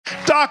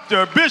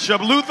Dr. Bishop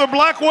Luther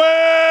Blackwell.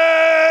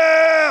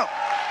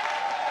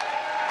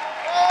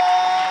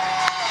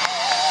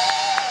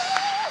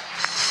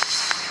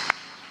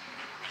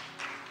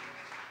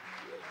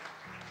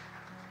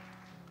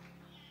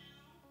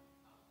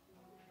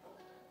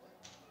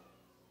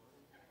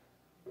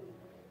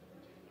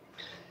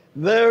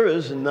 There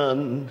is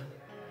none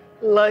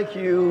like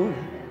you.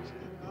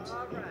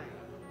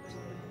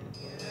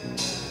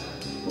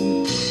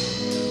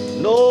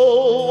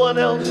 No one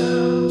else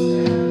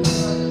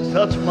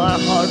touch my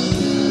heart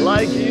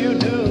like you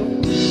do.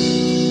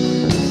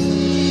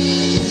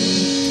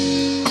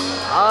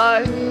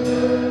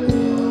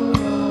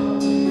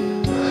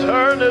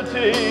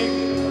 Eternity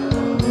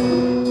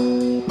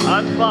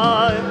I'm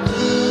fine.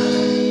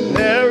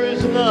 There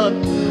is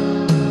none.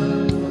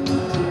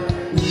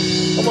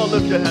 Come on,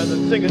 lift your hands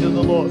and sing it to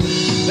the Lord.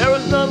 There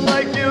is none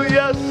like you,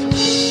 yes.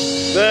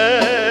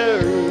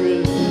 There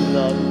is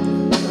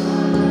none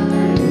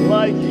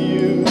like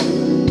you.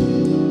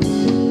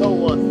 No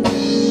one.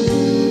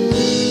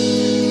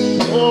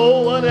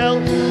 No one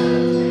else.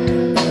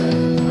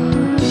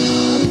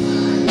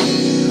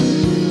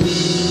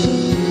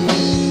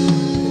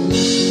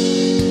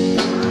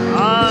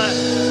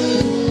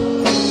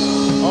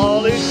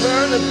 All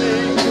eternity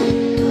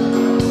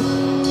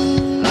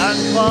and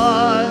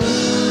find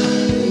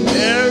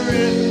there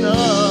is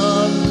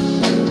none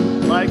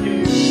like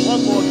you.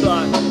 One more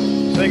time,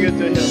 sing it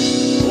to him.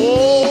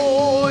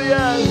 Oh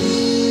yes,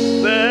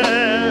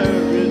 there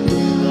is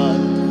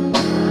none.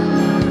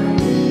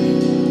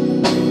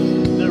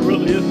 There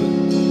really isn't.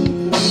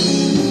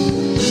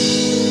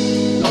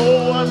 No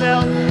one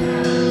else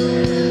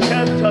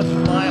can touch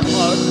my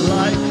heart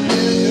like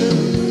you do.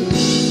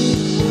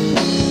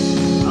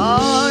 I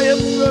am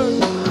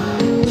certain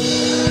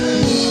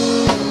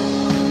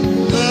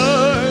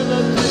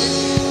eternity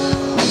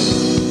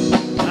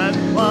and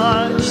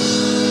find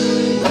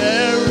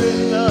there is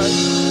none,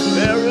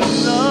 there is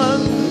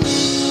none,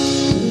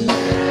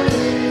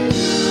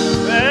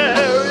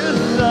 there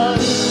is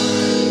none,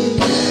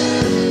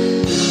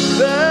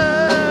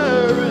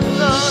 there is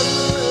none.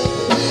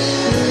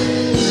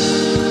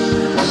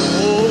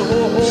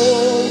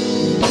 Oh,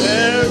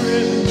 there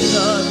is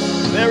none,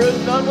 there is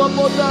none. One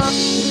more time.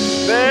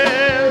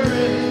 There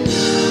is,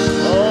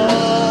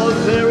 oh,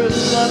 there is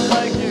none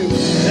like you.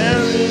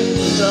 There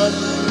is none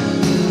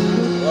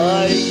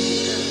like you.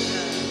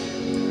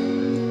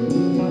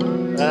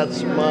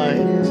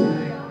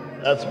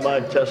 That's my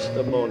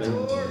testimony.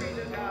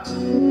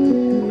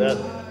 That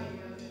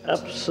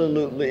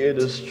absolutely it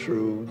is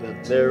true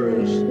that there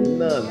is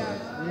none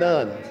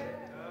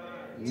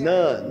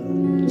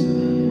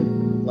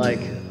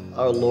like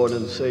our Lord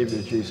and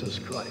Savior Jesus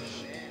Christ.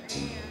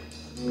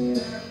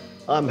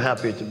 I'm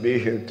happy to be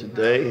here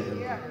today,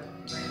 and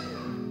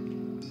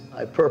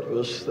I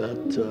purpose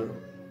that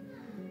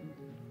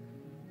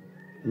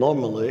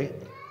normally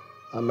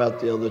I'm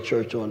at the other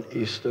church on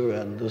Easter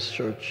and this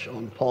church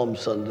on Palm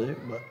Sunday,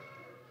 but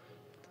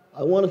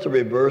I wanted to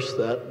reverse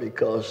that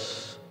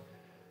because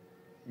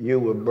you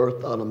were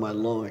birthed out of my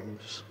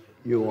loins.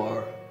 You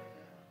are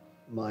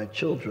my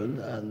children,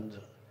 and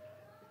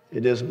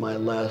it is my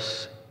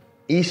last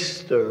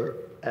Easter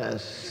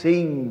as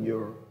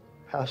senior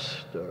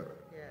pastor.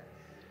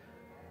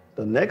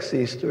 The next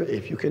Easter,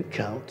 if you can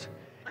count,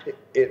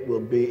 it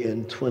will be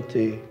in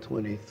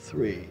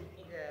 2023.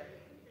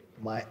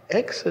 My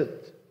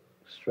exit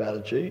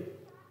strategy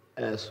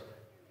as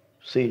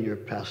senior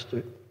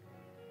pastor,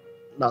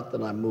 not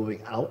that I'm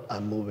moving out,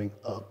 I'm moving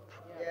up,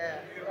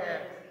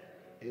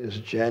 is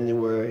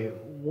January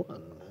 1,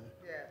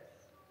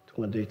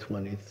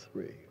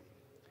 2023.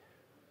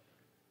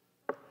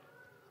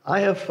 I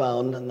have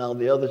found, and now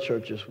the other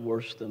church is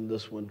worse than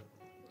this one,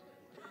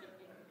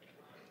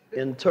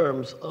 in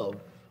terms of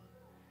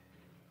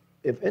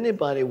if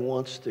anybody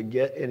wants to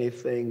get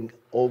anything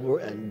over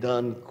and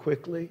done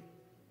quickly,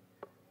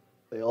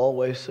 they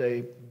always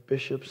say,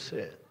 Bishop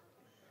said.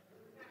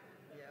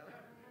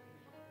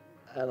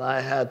 And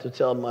I had to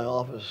tell my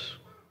office,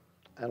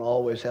 and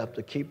always have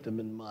to keep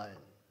them in mind,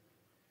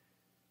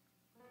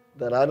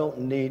 that I don't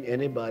need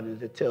anybody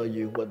to tell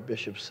you what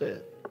Bishop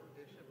said.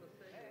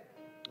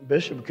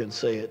 Bishop can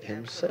say it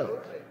himself.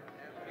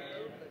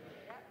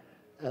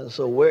 And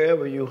so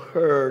wherever you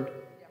heard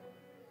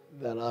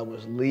that I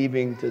was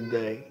leaving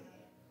today,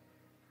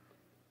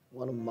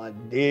 one of my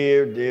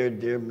dear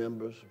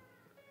members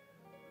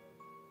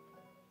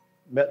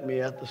met me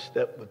at the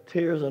step with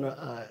tears in her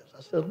eyes. I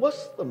said,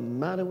 what's the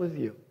matter with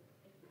you?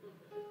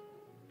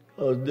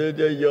 Oh, this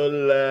is your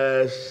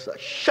last...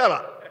 Shut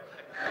up!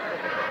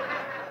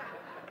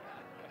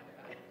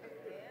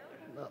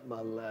 Not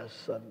my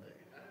last Sunday.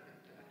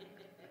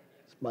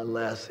 It's my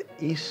last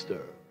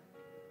Easter.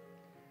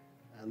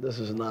 And this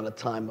is not a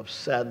time of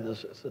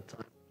sadness, it's a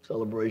time of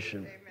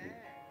celebration. Amen.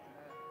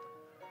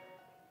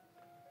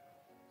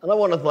 And I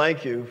want to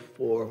thank you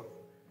for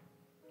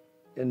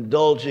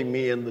indulging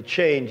me in the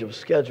change of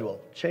schedule.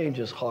 Change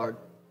is hard.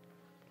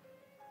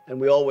 And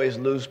we always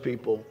lose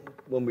people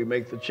when we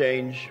make the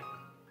change.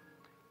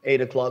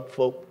 8 o'clock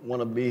folk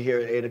want to be here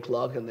at 8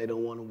 o'clock and they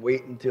don't want to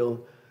wait until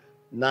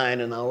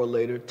 9 an hour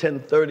later.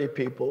 10:30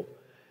 people,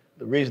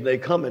 the reason they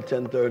come at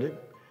 10:30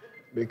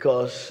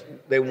 because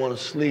they want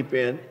to sleep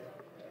in,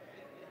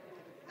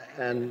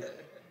 and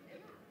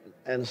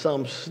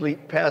some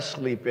sleep past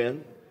sleep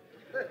in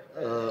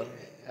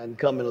and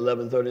come at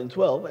 11:30 and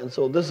 12. And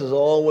so this is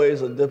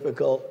always a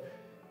difficult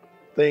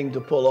thing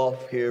to pull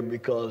off here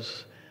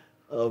because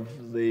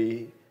of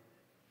the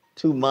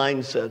two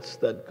mindsets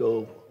that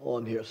go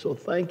on here. So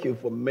thank you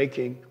for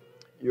making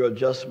your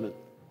adjustment.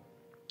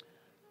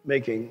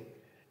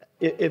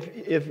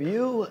 If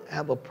you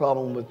have a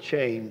problem with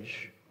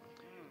change,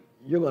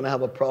 you're going to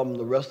have a problem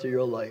the rest of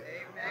your life.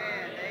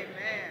 Amen.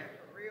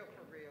 For real.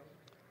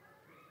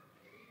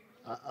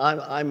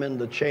 I'm in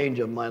the change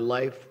of my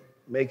life,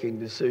 making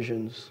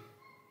decisions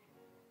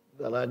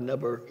that I'd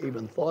never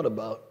even thought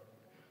about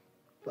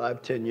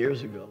 5-10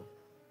 years ago.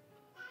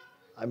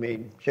 I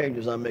mean,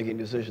 changes I'm making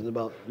decisions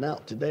about now,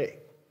 today,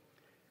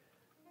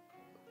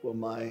 for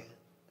my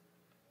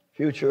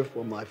future,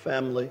 for my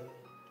family,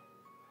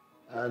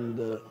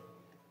 and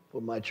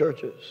for my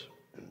churches.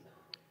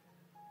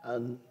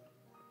 And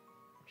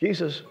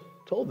Jesus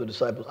told the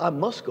disciples, I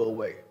must go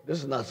away. This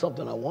is not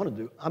something I want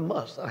to do.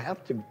 I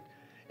have to,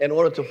 in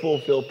order to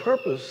fulfill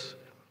purpose,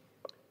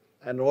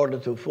 and in order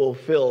to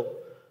fulfill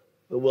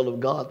the will of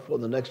God for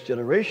the next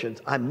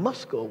generations, I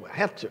must go away. I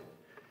have to.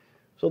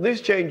 So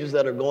these changes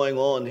that are going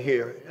on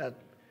here at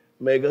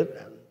Mega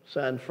and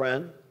San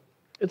Fran,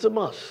 it's a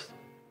must.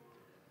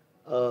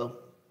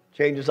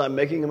 Changes I'm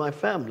making in my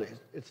family.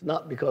 It's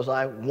not because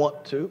I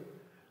want to.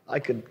 I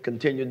could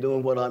continue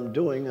doing what I'm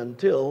doing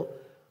until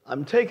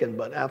I'm taken.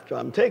 But after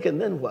I'm taken,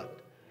 then what?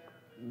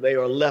 They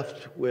are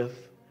left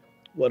with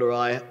whatever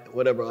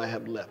I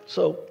have left.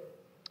 So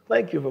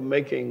thank you for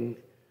making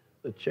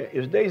the change.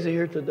 Is Daisy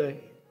here today?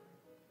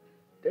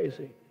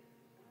 Daisy?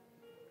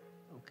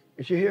 Okay.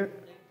 Is she here?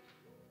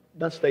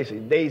 Not Stacy,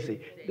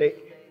 Daisy.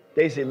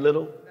 Daisy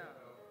Little?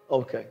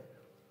 Okay.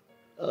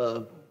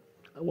 I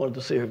wanted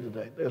to see her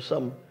today. There's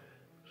some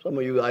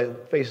of you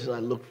faces I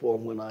look for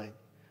when I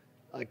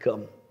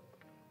come.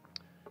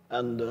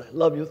 And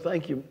love you.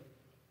 Thank you,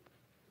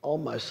 all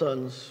my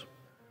sons,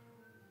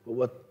 for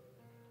what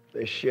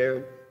they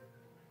shared.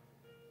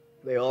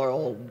 They are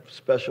all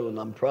special, and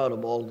I'm proud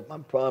of all.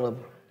 I'm proud of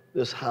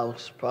this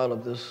house, proud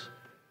of this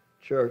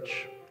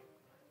church,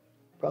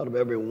 proud of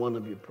every one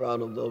of you,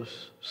 proud of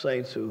those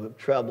saints who have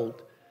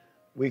traveled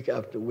week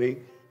after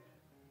week,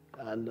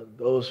 and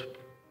those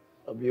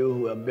of you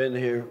who have been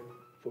here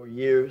for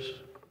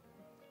years,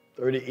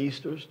 30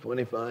 Easters,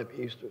 25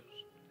 Easters.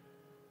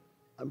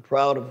 I'm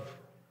proud of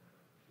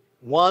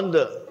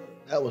Wanda.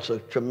 That was a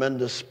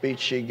tremendous speech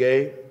she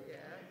gave.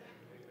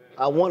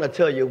 I want to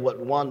tell you what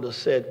Wanda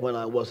said when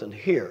I wasn't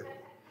here.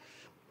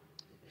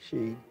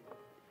 She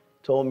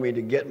told me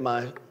to get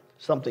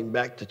something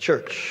back to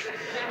church.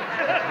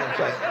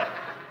 Okay.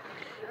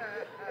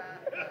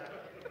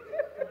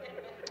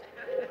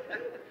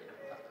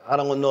 I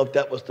don't know if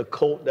that was the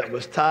coat that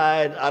was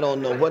tied. I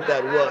don't know what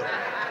that was.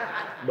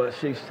 But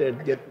she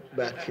said, get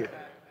back here.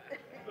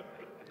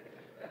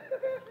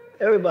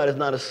 Everybody's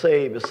not as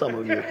saved as some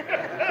of you.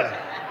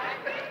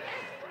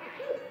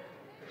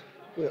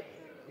 Okay.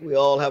 We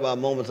all have our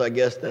moments, I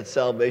guess, that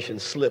salvation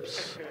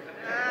slips.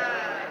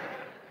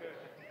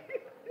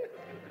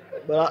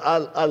 But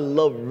I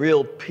love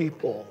real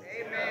people.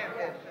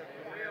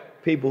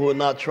 People who are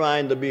not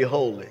trying to be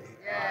holy.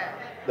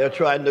 They're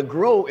trying to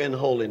grow in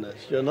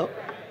holiness, you know?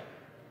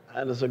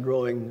 And it's a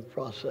growing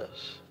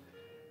process.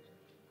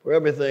 For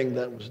everything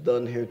that was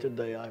done here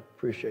today, I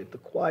appreciate the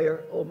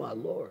choir. Oh, my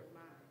Lord.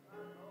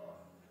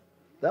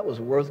 That was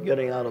worth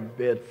getting out of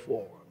bed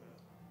for.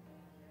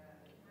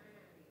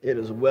 It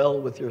is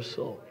well with your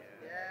soul.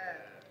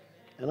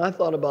 And I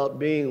thought about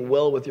being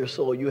well with your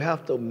soul. You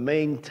have to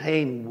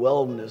maintain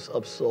wellness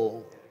of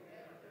soul,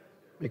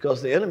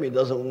 because the enemy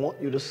doesn't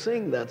want you to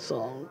sing that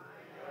song.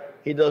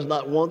 He does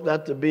not want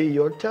that to be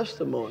your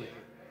testimony.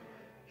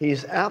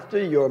 He's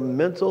after your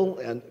mental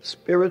and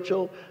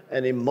spiritual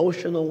and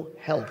emotional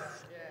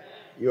health,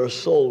 your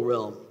soul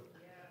realm.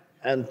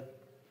 And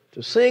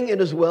to sing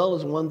it as well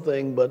is one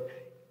thing, but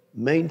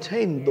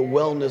maintain the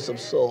wellness of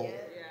soul,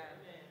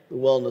 the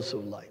wellness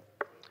of life.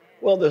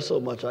 Well, there's so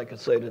much I could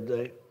say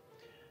today,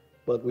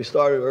 but we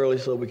started early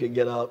so we could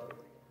get out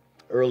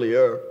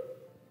earlier.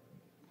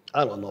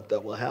 I don't know if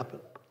that will happen.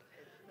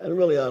 And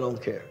really, I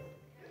don't care.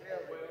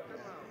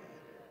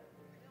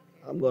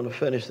 I'm going to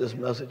finish this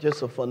message.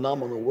 It's a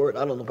phenomenal word.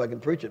 I don't know if I can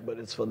preach it, but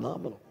it's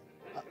phenomenal.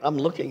 I'm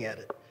looking at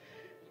it.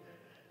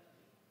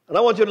 And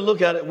I want you to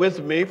look at it with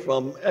me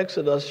from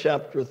Exodus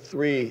chapter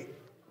 3,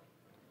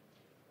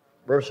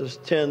 verses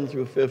 10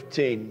 through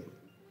 15.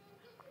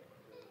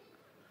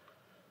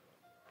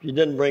 If you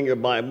didn't bring your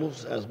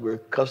Bibles, as we're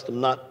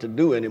accustomed not to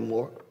do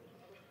anymore,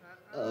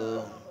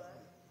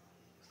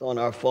 it's on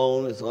our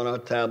phone, it's on our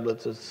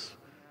tablets,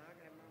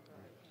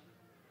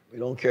 we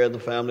don't carry the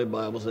family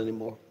Bibles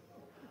anymore.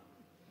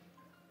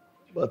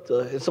 But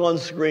it's on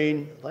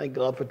screen. Thank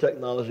God for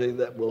technology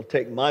that will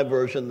take my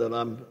version that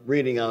I'm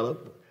reading out of,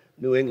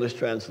 New English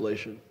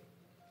translation.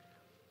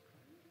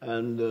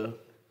 And we'll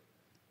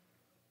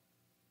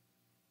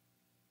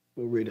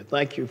read it.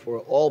 Thank you for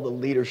all the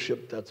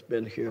leadership that's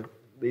been here.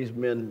 These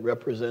men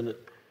represented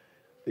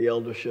the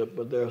eldership,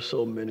 but there are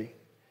so many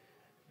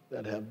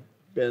that have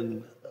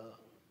been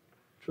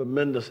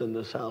tremendous in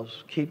this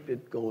house. Keep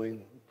it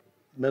going.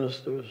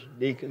 Ministers,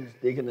 deacons,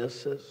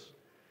 deaconesses,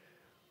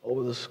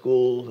 over the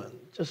schools, and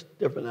just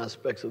different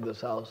aspects of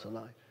this house. And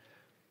I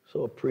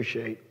so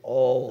appreciate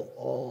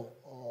all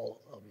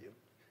of you.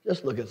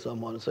 Just look at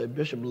someone and say,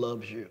 Bishop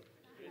loves you.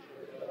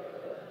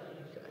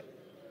 Okay.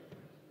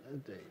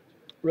 Indeed.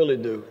 Really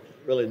do,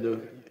 really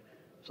do.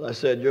 So I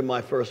said, you're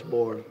my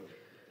firstborn,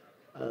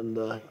 and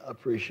I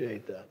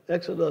appreciate that.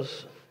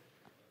 Exodus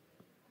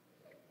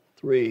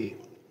 3.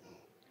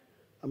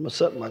 I'm going to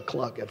set my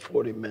clock at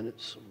 40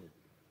 minutes.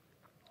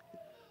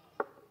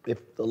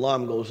 If the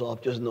alarm goes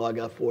off, just know I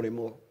got 40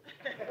 more.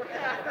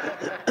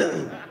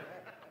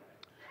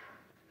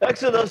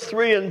 Exodus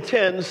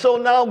 3:10. So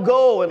now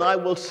go, and I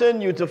will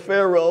send you to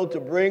Pharaoh to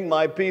bring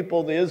my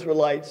people, the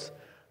Israelites,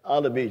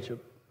 out of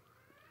Egypt.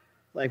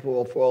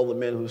 Thankful for all the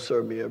men who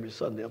serve me every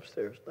Sunday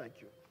upstairs. Thank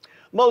you.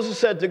 Moses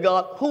said to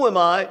God, who am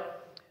I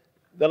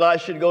that I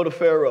should go to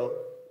Pharaoh,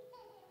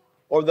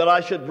 or that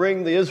I should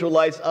bring the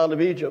Israelites out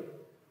of Egypt?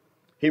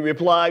 He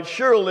replied,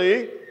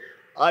 surely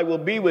I will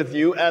be with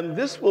you, and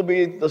this will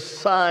be the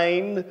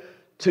sign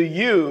to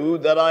you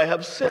that I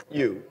have sent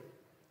you.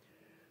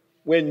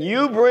 When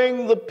you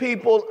bring the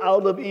people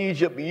out of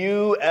Egypt,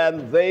 you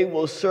and they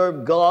will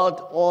serve God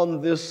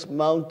on this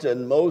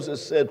mountain.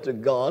 Moses said to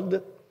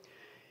God,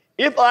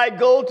 if I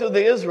go to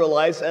the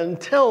Israelites and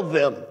tell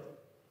them,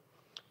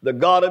 the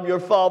God of your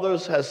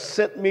fathers has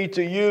sent me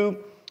to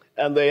you,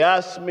 and they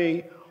ask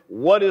me,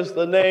 what is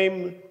the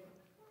name?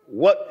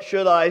 What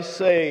should I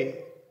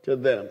say to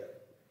them?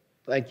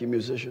 Thank you,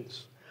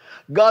 musicians.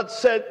 God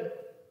said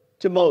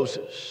to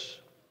Moses,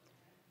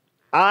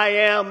 I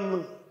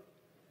am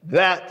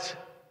that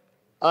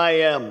I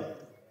am.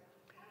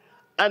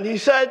 And he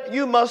said,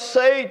 you must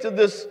say to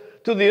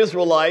the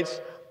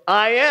Israelites,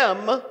 I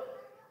am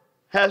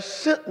has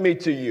sent me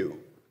to you.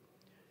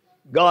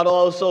 God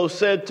also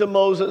said to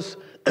Moses,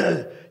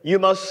 you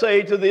must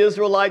say to the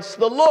Israelites,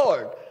 the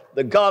Lord,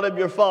 the God of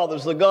your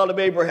fathers, the God of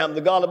Abraham,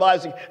 the God of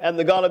Isaac, and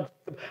the God of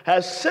Jacob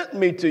has sent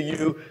me to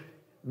you.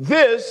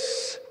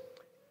 This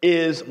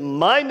is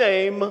my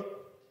name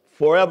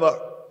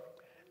forever,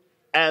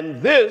 and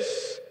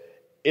this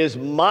is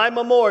my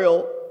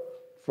memorial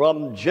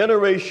from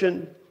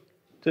generation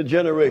to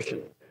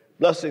generation.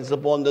 Blessings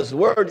upon this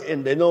word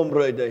in the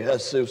nombre de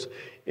Jesus.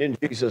 In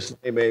Jesus'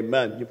 name,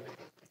 amen. You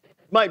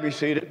might be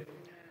seated.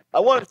 I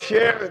want to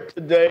share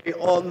today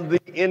on the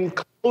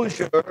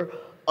enclosure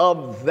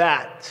of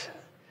that.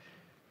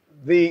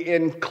 The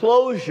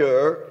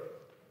enclosure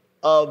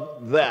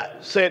of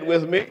that. Say it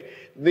with me.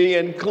 The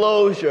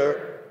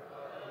enclosure.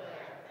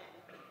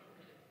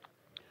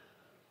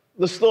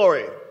 The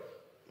story,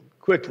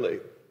 quickly.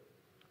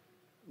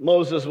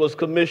 Moses was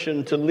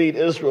commissioned to lead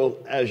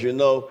Israel, as you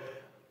know,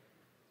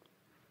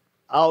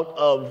 out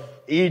of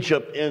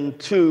Egypt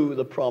into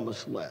the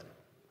promised land.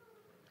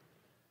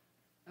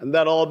 And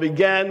that all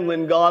began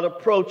when God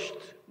approached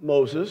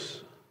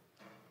Moses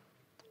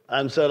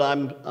and said,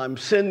 I'm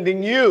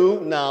sending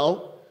you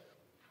now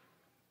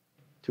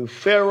to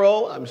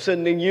Pharaoh. I'm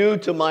sending you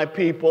to my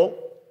people,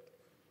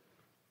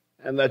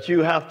 and that you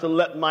have to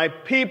let my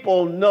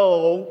people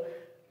know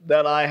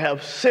that I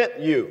have sent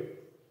you.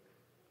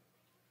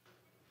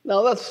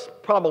 Now, that's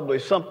probably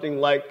something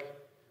like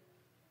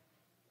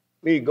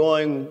me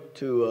going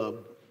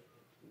to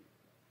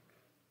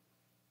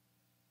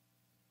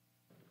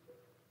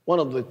one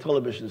of the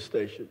television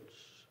stations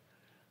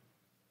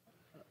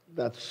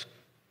that's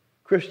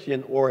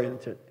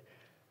Christian-oriented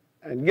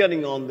and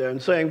getting on there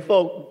and saying,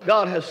 folks,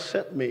 God has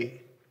sent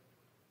me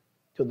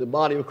to the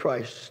body of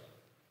Christ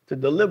to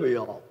deliver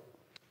y'all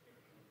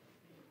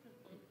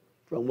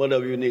from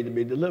whatever you need to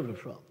be delivered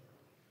from.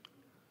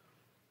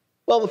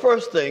 Well, the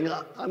first thing,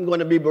 I'm going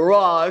to be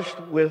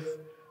barraged with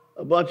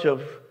a bunch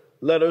of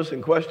letters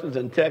and questions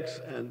and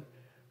texts, and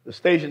the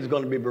station's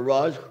going to be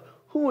barraged.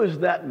 Who is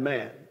that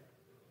man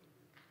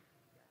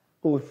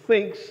who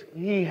thinks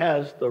he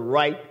has the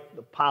right,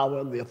 the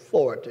power, the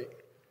authority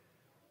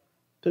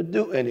to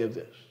do any of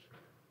this?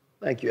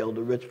 Thank you,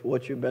 Elder Rich, for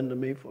what you've been to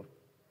me for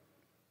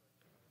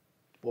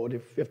 40,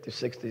 50,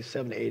 60,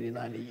 70, 80,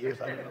 90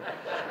 years. I don't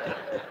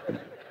know.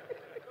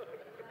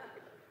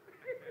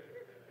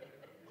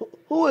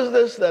 Who is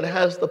this that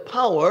has the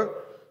power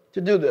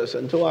to do this?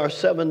 And to our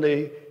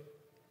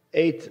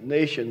 78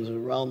 nations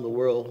around the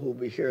world who will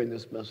be hearing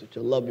this message,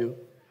 I love you,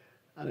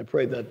 and I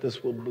pray that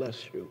this will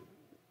bless you.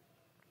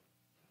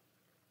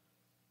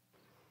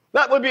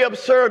 That would be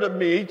absurd of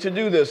me to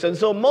do this. And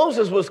so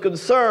Moses was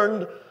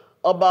concerned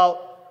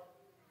about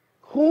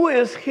who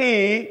is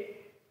he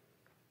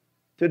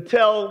to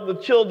tell the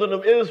children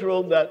of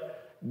Israel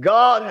that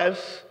God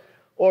has,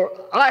 or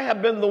I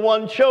have been the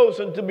one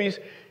chosen to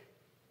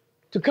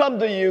come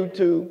to you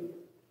to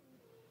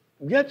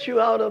get you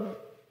out of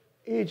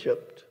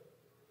Egypt.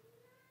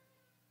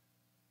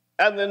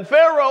 And then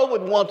Pharaoh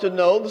would want to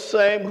know the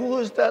same, who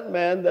is that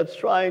man that's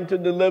trying to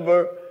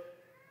deliver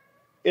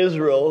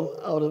Israel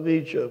out of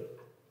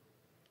Egypt?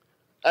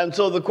 And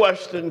so the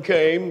question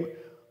came,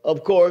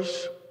 of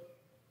course,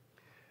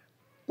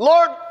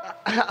 Lord,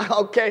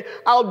 okay,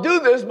 I'll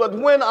do this, but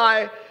when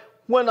I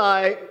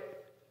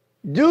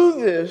do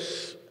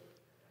this,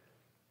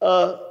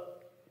 who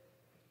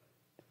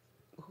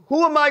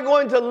am I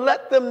going to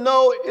let them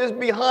know is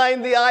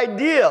behind the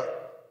idea?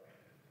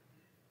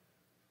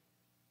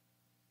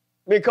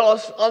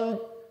 Because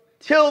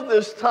until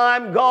this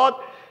time, God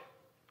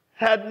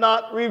had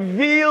not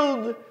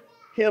revealed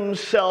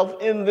himself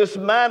in this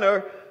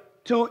manner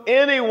to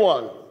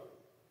anyone.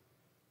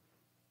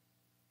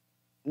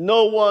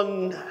 No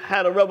one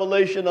had a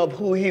revelation of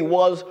who he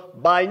was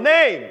by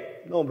name.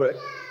 Nobody.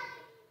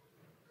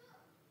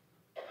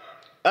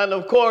 And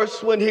of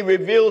course, when he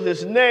revealed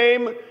his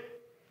name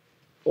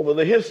over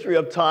the history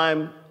of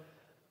time,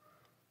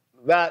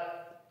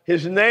 that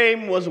his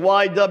name was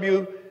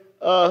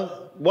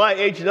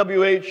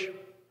YHWH,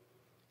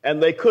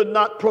 and they could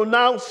not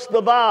pronounce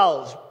the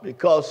vowels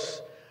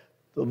because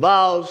the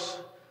vowels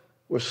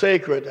were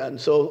sacred, and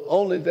so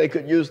only they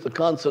could use the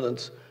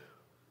consonants,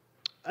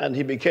 and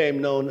he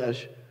became known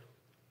as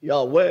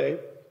Yahweh.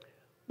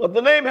 But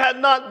the name had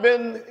not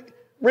been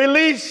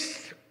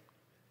released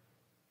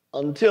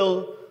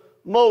until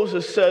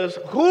Moses says,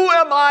 who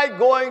am I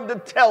going to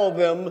tell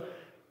them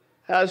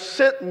has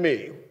sent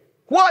me?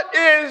 What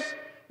is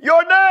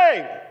your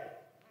name?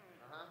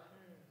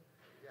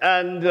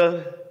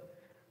 And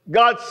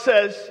God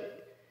says,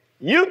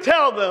 you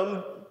tell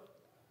them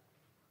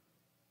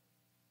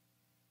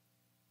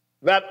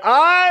that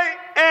I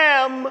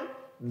am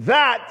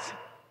that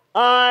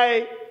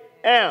I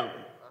am.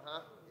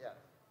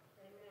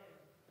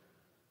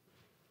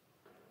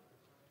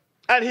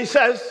 And he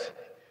says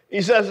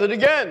it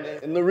again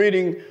in the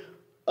reading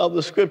of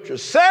the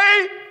scriptures.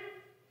 Say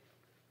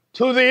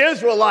to the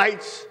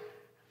Israelites,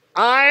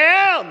 I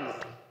am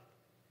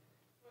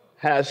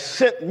has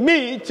sent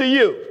me to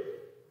you.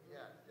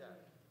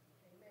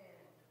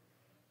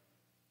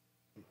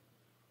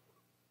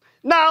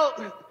 Now,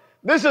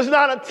 this is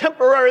not a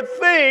temporary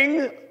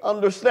thing,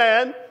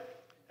 understand?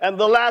 And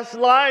the last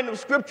line of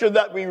scripture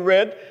that we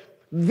read,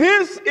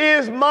 this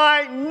is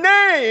my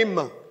name.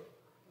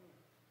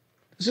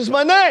 This is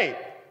my name.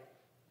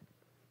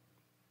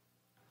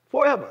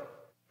 Forever.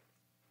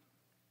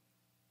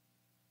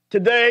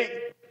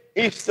 Today,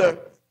 Easter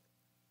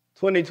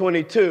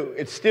 2022,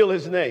 it's still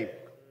his name.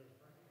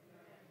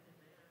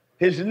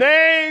 His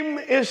name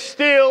is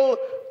still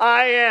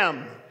I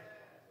am.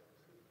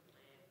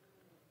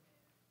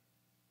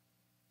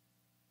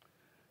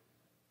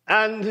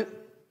 And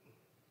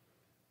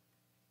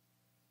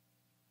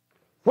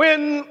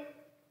when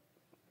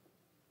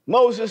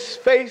Moses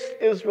faced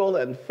Israel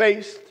and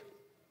faced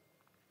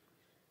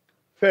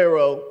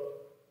Pharaoh,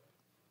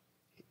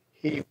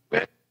 he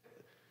went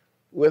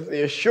with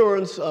the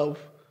assurance of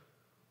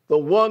the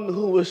one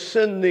who was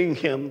sending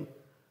him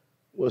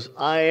was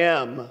I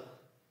am,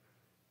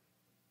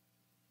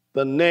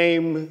 the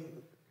name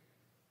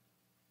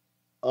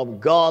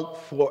of God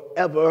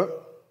forever,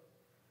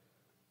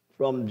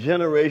 from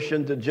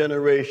generation to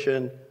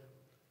generation,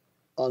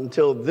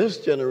 until this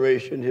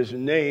generation, his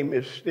name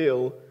is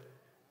still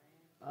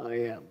I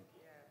am.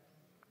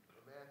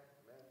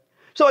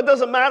 So it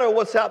doesn't matter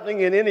what's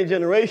happening in any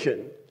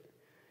generation.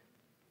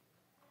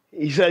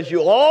 He says,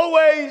 you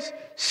always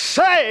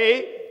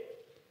say,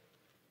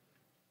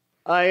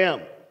 I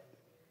am.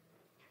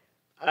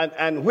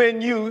 And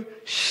when you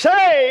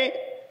say,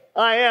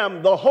 I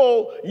am, the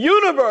whole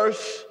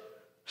universe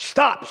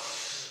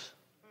stops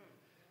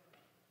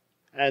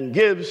and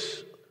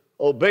gives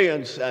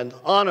obedience and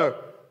honor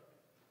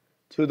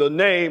to the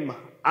name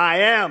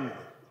I am.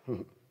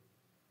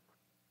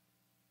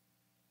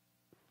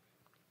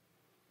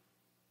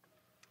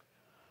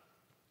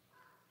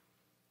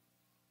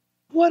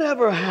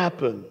 Whatever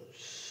happened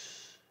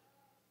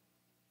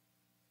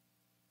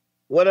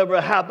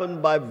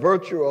by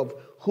virtue of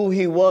who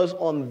he was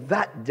on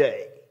that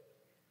day,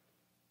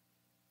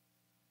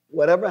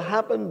 whatever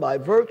happened by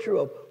virtue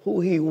of who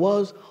he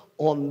was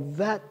on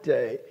that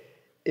day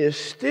is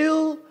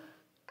still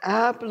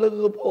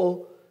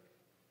applicable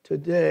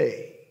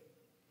today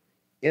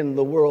in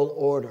the world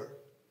order.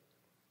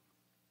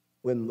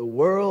 When the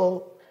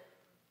world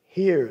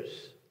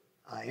hears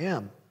I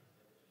am,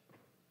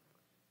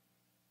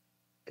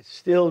 it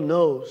still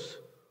knows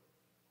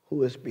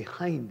who is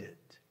behind it.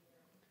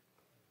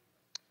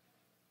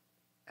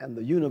 And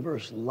the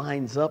universe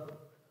lines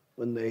up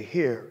when they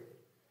hear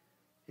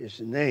his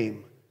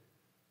name,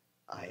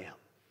 I am.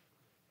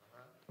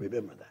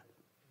 Remember that.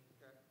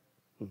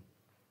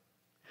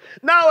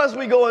 Now, as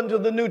we go into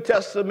the New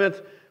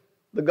Testament,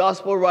 the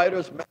gospel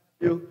writers,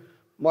 Matthew,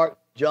 Mark,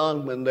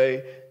 John, when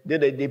they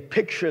did a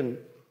depiction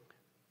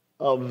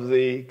of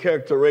the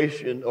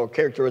characterization of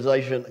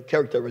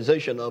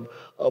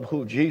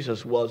who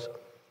Jesus was,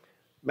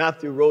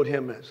 Matthew wrote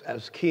him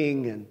as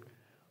king, and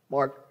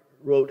Mark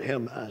wrote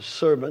him as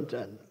servant,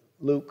 and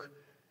Luke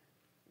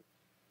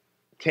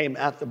came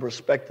at the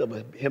perspective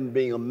of him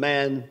being a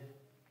man,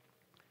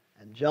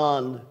 and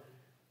John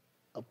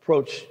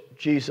approached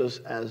Jesus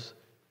as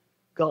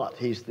God.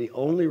 He's the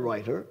only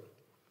writer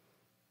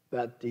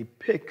that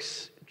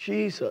depicts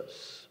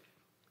Jesus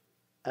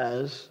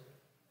as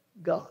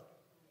God.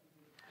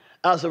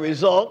 As a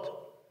result,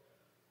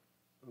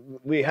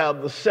 we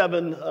have the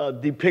 7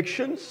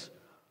 depictions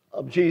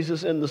of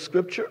Jesus in the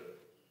Scripture,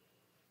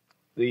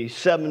 the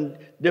 7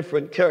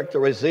 different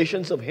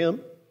characterizations of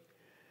him.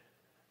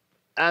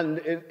 And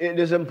it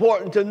is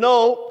important to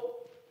know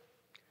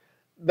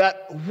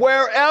that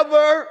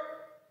whenever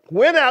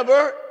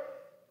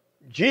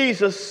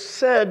Jesus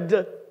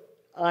said,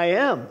 "I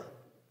am,"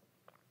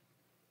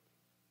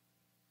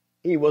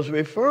 he was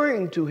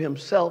referring to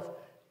himself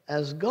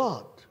as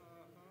God.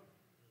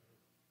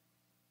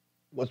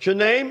 What's your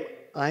name?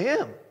 I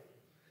am.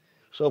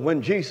 So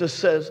when Jesus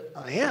says,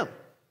 "I am,"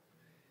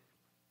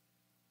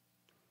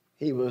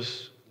 he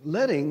was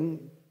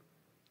letting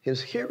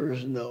his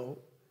hearers know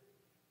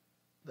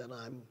that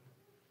I'm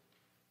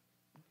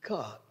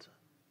God.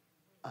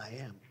 I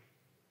am.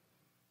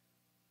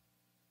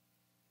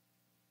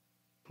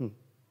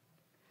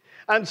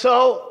 And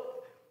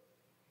so,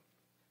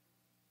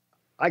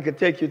 I could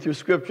take you through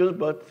scriptures,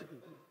 but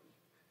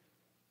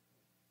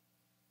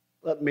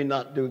let me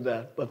not do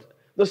that. But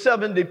the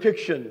 7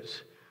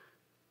 depictions,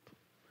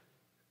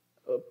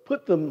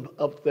 put them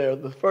up there.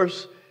 The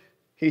first,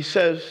 he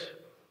says,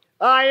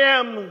 "I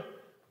am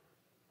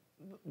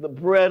the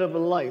bread of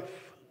life."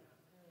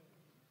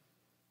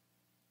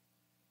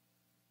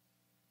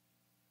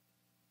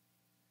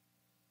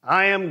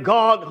 I am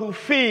God who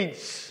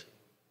feeds,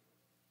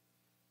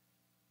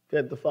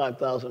 fed the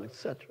 5,000,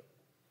 etc.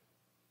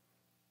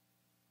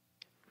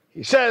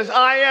 He says,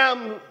 "I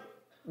am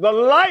the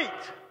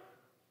light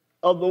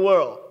of the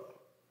world."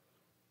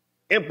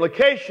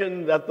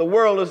 Implication that the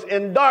world is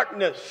in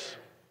darkness.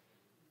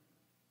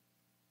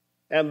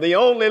 And the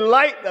only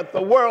light that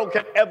the world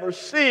can ever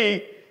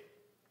see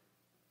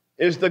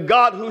is the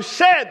God who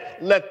said,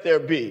 "Let there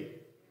be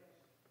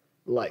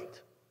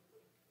light."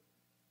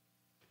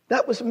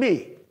 That was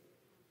me.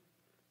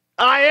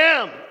 I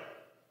am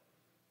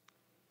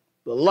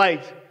the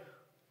light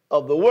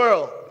of the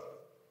world.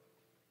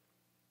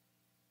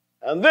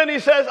 And then he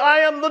says, "I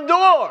am the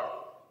door."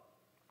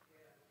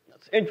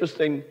 That's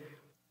interesting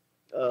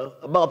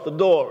about the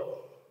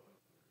door,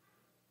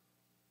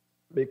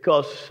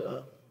 because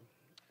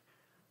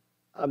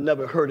I've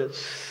never heard it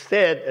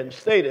said and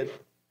stated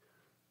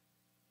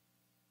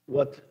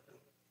what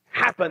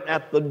happened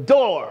at the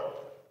door,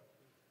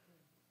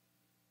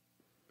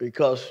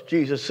 because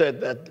Jesus said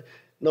that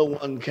no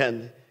one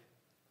can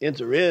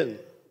enter in.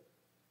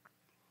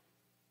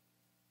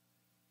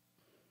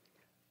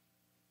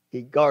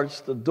 He guards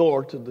the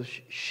door to the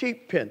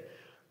sheep pen.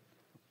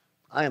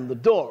 I am the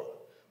door.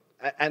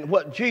 And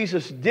what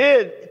Jesus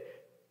did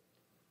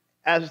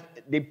as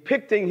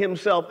depicting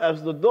himself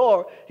as the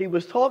door, he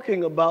was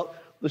talking about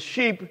the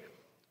sheep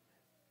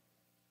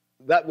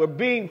that were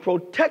being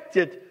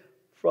protected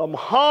from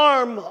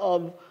harm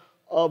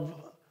of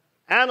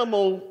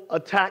animal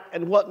attack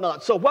and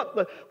whatnot. So what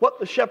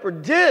the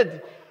shepherd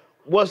did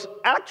was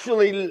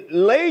actually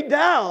lay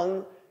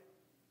down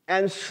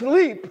and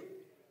sleep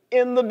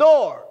in the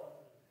door,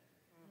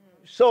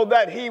 so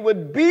that he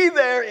would be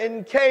there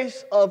in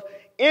case of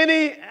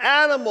any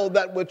animal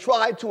that would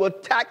try to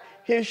attack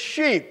his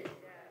sheep.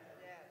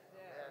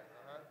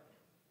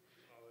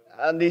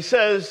 And he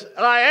says,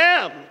 "I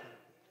am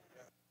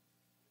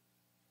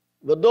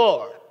the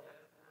door."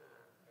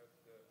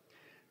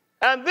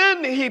 And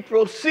then he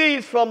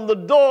proceeds from the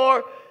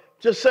door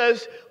to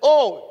says,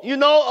 "Oh, you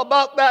know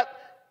about that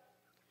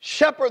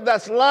shepherd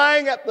that's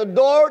lying at the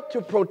door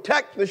to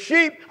protect the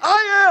sheep?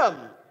 I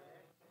am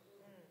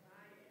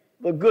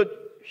the good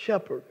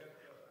shepherd."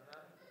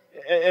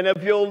 And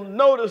if you'll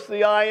notice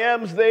the I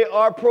ams, they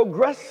are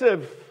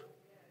progressive.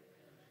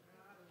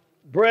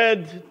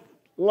 Bread,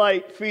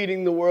 light,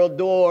 feeding the world,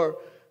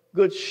 door,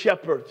 good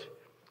shepherd.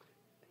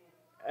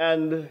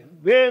 And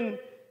then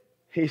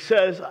he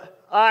says,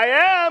 "I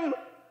am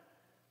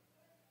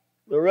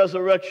the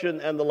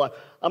resurrection and the life."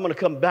 I'm going to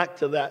come back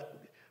to that,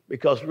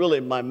 because really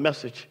my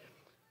message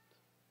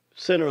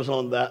centers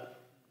on that.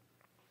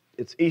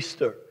 It's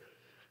Easter.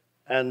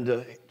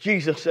 And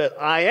Jesus said,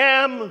 "I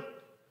am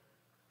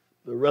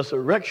the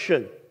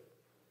resurrection."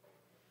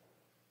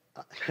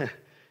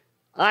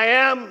 I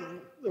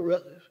am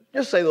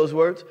just say those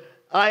words.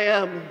 I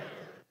am.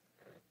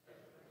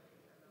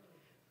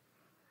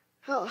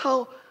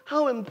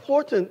 How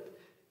important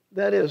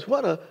that is.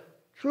 What a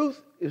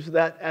truth is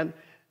that. And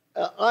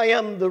I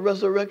am the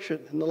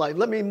resurrection and the life.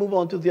 Let me move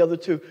on to the other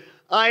 2.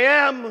 I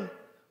am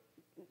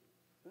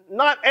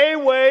not a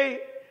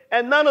way,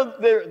 and none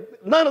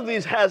of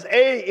these has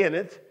a in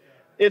it.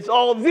 It's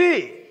all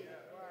the.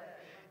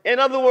 In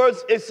other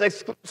words, it's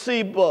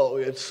exclusivo,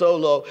 it's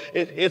solo,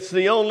 it's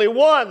the only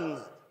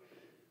one.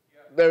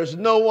 There's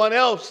no one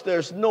else.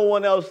 There's no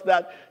one else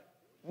that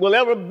will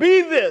ever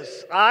be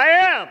this. I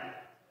am.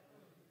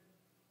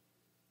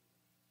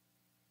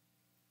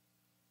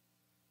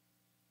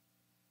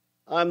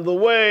 I'm the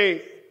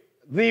way,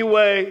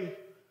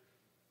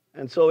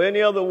 and so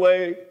any other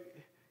way,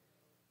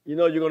 you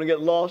know you're going to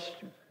get lost,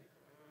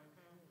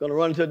 going to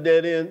run to a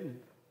dead end.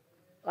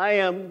 I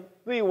am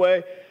the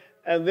way,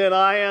 and then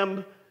I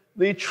am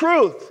the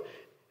truth.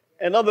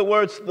 In other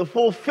words, the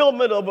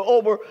fulfillment of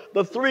over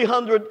the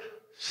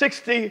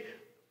 360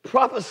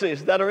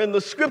 prophecies that are in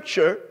the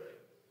scripture.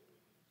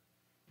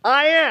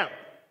 I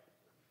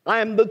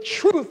am the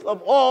truth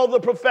of all the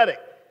prophetic.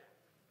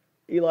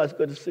 Eli, it's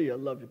good to see you. I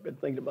love you. Been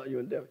thinking about you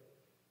and Derek.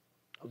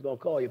 I was going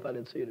to call you if I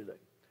didn't see you today.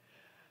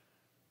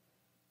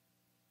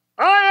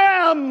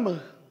 I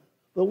am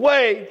the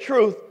way,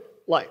 truth,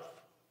 life.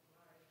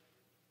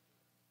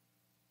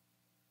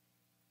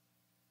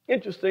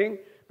 Interesting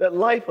that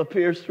life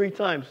appears 3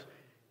 times.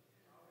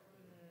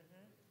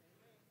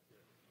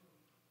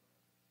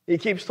 He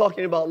keeps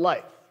talking about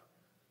life.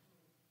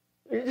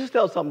 You just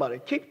tell somebody,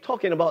 keep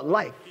talking about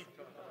life.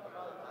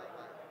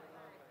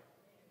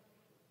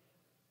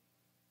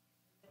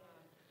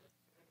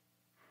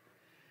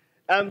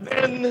 And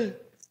then,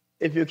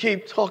 if you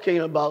keep talking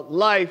about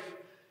life,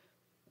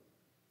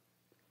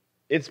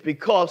 it's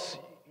because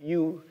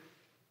you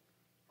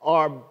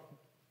are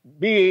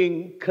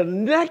being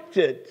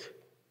connected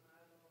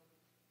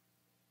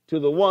to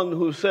the one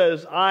who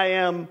says, I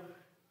am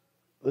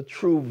the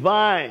true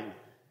vine,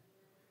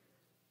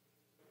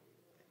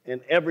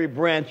 and every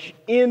branch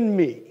in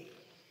me.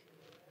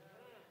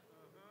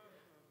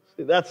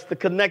 See, that's the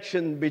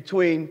connection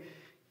between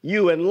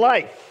you and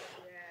life.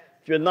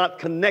 If you're not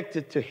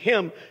connected to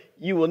him,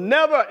 you will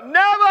never,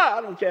 I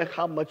don't care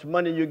how much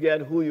money you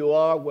get, who you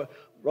are,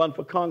 run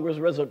for Congress,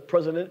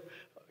 president,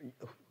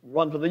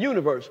 run for the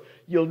universe.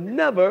 You'll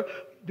never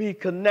be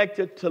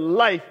connected to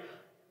life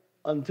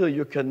until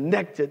you're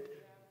connected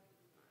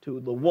to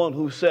the one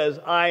who says,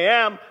 I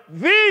am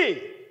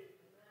the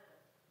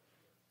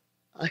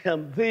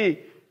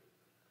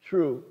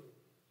true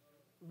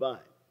vine.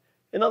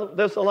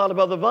 There's a lot of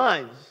other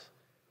vines.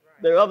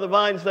 There are other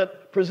vines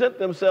that present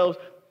themselves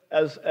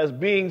as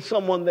being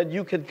someone that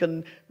you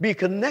can be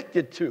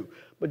connected to.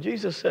 But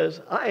Jesus says,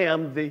 I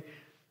am the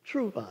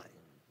true vine.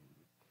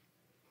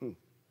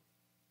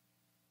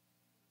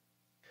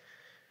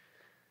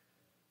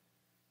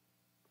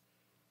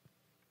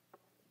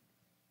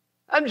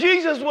 And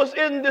Jesus was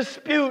in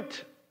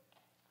dispute.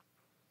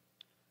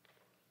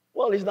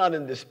 Well, he's not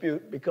in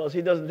dispute because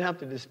he doesn't have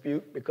to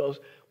dispute, because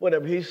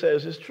whatever he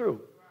says is true.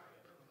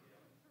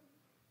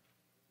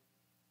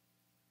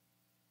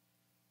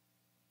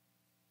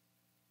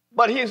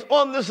 But he's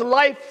on this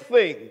life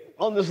thing,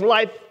 on this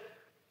life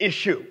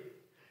issue.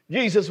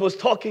 Jesus was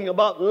talking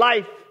about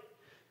life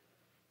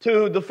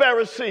to the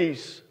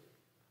Pharisees.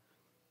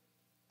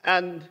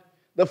 And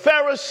the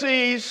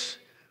Pharisees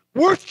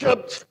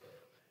worshiped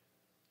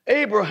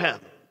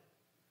Abraham.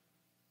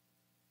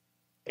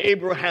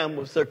 Abraham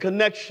was their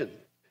connection.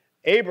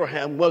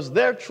 Abraham was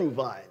their true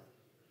vine.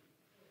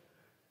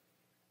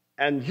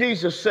 And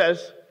Jesus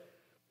says,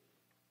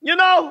 you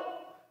know,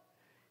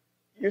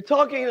 you're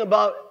talking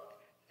about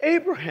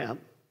Abraham,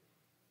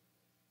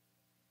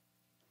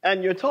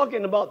 and you're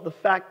talking about the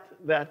fact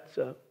that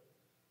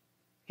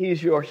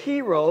he's your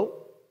hero.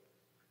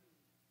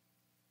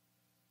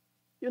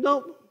 You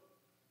know,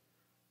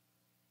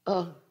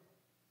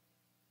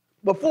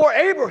 before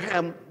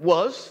Abraham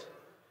was,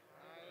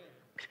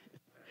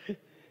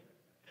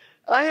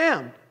 I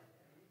am.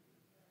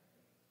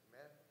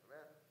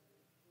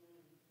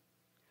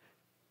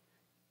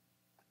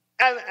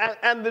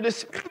 And the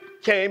dispute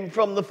came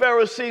from the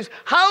Pharisees.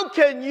 How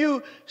can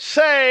you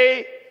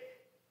say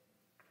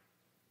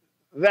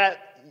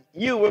that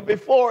you were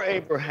before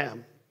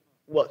Abraham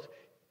was?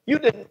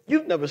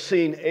 You've never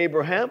seen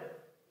Abraham.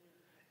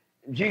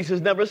 Jesus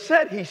never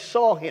said he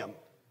saw him.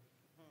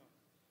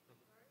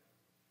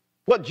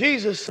 What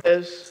Jesus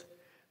says,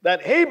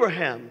 that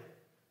Abraham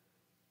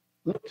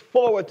looked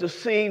forward to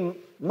seeing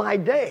my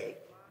day.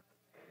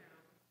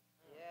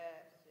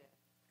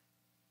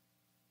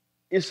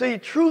 You see,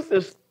 truth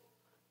is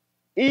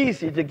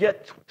easy to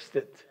get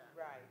twisted.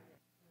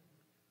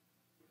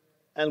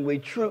 And we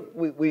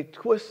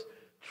twist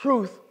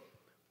truth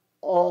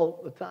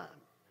all the time.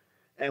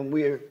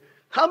 And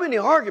how many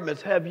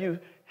arguments have you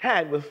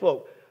had with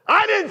folk?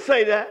 I didn't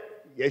say that.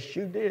 Yes,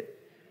 you did.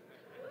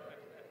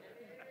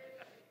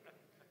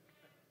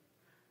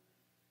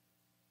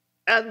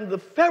 And the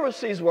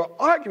Pharisees were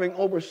arguing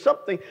over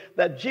something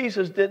that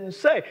Jesus didn't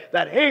say,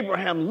 that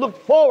Abraham looked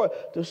forward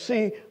to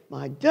see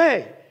my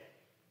day.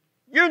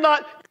 You're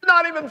not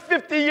even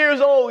 50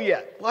 years old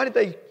yet. Why did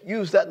they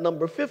use that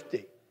number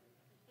 50?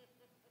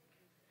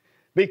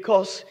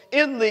 Because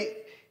in the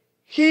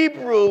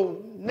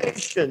Hebrew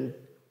nation,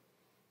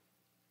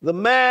 the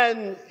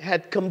man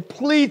had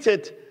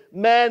completed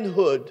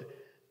manhood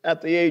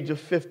at the age of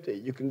 50.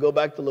 You can go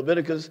back to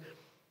Leviticus,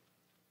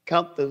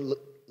 count the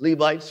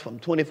Levites from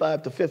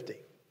 25 to 50.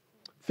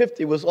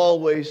 50 was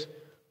always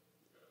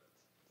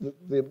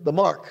the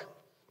mark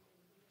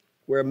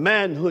where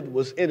manhood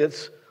was in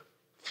its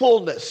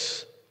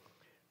fullness.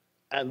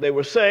 And they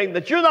were saying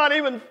that you're not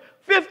even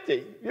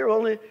 50, you're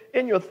only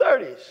in your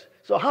 30s.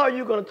 So how are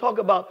you going to talk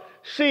about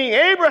seeing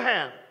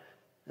Abraham?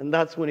 And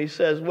that's when he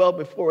says, well,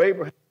 before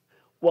Abraham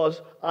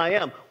was, I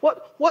am.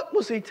 What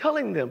was he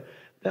telling them?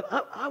 That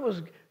I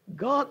was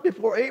God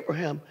before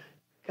Abraham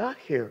got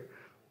here.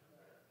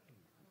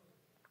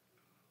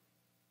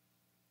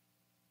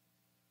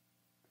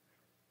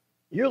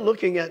 You're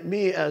looking at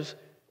me as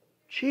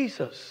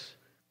Jesus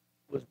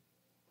was.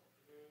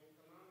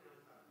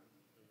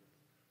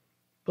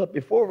 But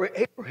before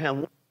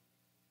Abraham,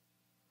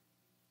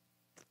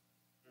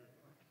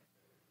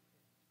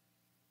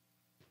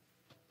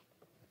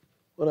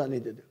 what do I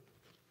need to do?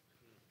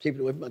 Keep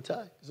it away from my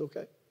tie. It's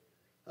okay.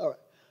 All right.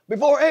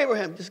 Before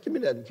Abraham, just give me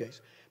that in case.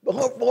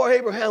 Before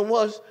Abraham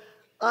was,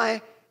 I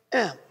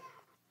am.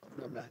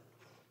 Never mind.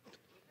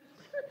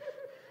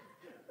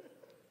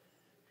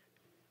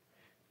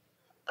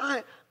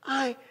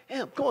 I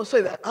am. Come on,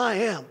 say that. I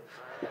am.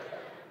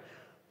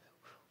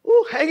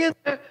 Ooh, hang in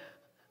there.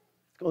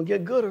 It's going to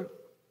get gooder.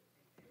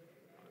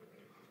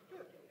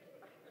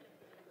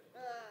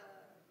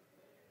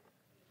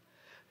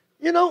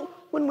 You know,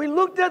 when we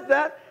looked at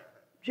that,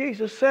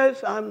 Jesus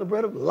says, I'm the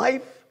bread of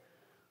life.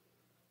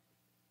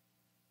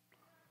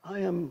 I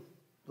am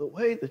the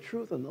way, the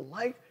truth, and the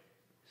life.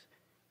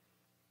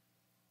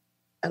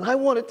 And I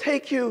want to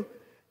take you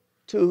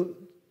to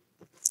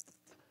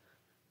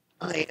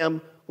I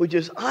am, which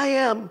is I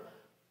am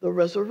the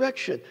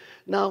resurrection.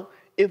 Now,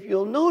 if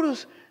you'll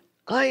notice,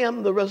 I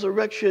am the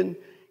resurrection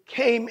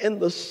came in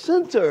the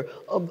center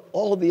of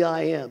all the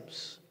I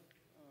ams.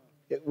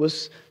 It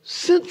was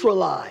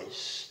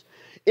centralized.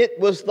 It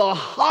was the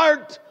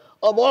heart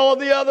of all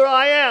the other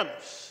I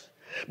ams.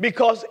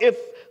 Because if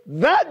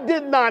that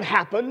did not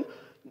happen,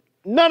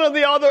 none of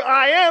the other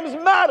I ams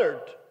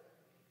mattered.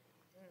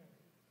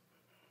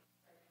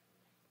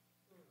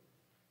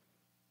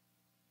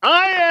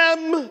 I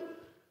am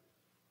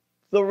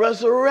the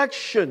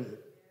resurrection.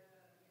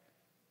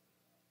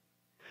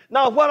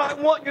 Now, what I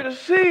want you to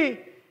see,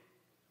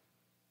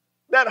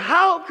 that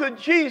how could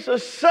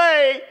Jesus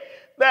say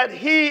that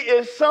he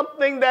is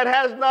something that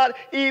has not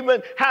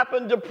even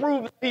happened to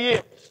prove that he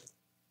is?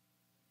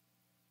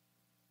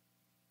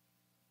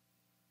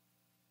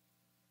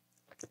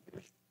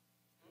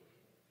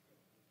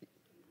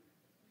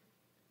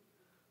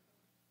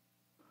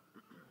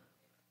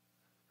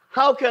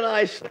 How can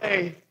I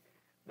say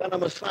that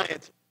I'm a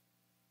scientist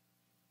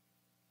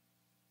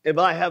if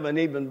I haven't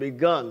even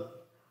begun?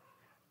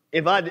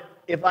 If I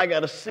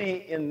got a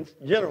C in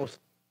general.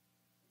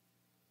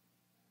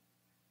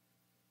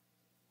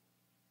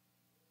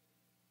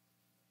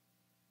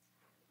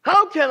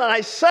 How can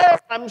I say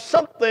I'm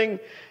something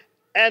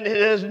and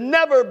it has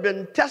never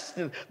been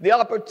tested? The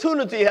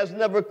opportunity has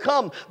never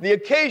come. The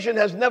occasion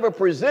has never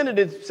presented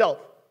itself.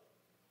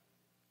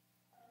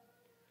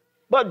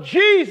 But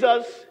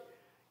Jesus,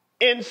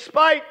 in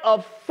spite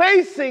of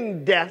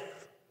facing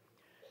death,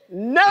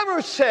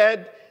 never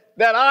said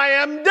that I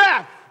am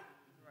death.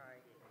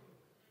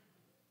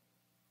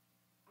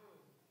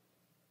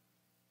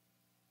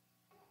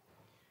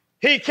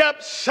 He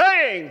kept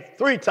saying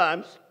 3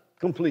 times,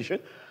 completion,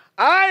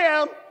 I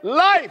am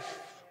life.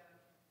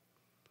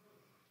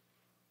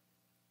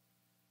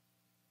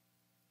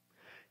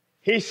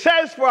 He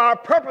says for our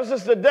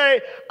purposes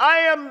today, I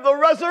am the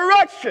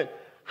resurrection.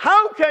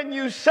 How can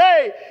you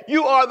say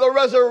you are the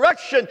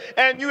resurrection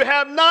and you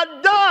have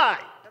not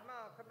died? Come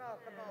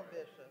on,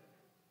 Bishop.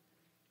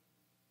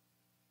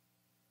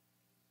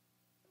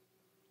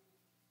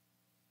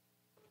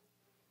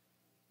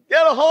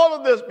 Get a hold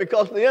of this,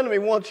 because the enemy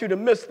wants you to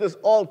miss this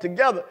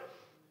altogether.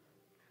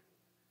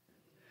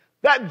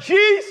 That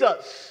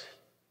Jesus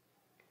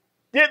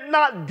did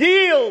not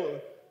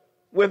deal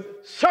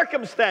with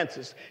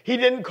circumstances. He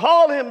didn't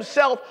call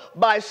himself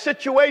by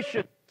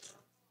situation.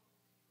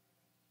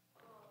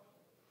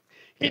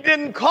 He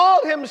didn't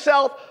call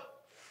himself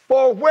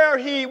for where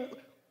he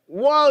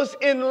was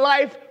in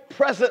life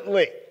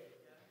presently.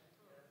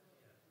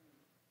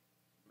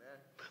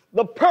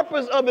 The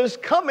purpose of his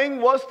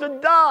coming was to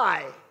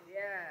die.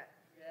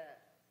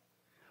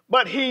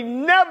 But he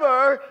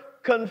never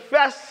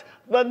confessed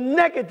the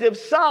negative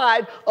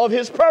side of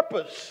his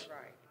purpose.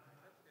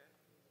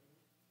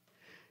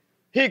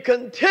 He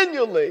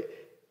continually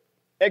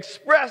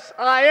expressed,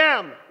 I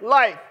am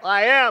life,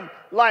 I am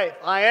life,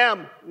 I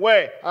am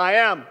way, I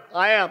am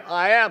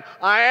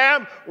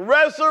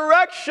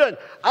resurrection.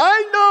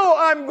 I know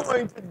I'm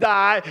going to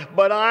die,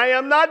 but I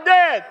am not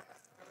dead.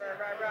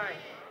 Right.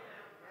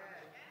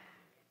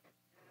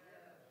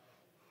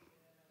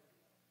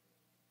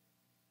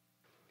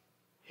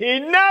 He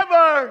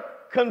never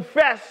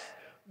confessed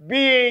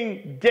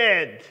being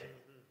dead.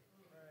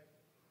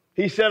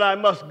 He said, I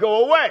must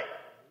go away.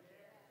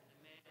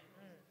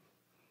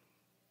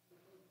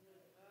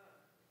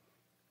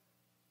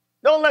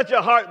 Don't let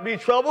your heart be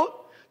troubled.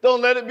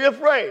 Don't let it be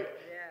afraid.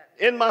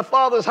 In my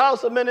Father's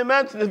house are many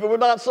mansions. If it were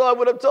not so, I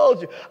would have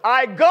told you.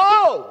 I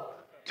go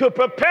to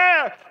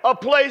prepare a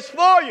place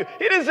for you.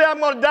 He didn't say, I'm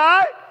going to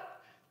die.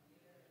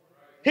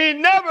 He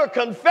never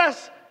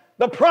confessed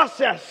the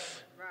process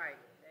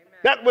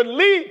that would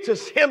lead to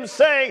him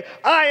saying,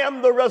 I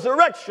am the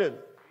resurrection.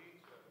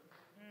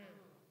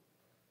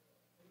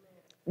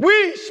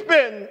 We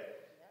spend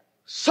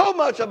so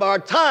much of our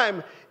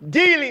time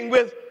dealing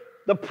with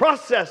the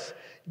process,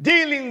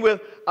 dealing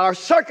with our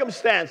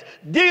circumstance,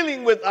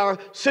 dealing with our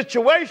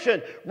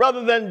situation,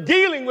 rather than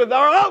dealing with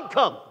our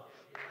outcome.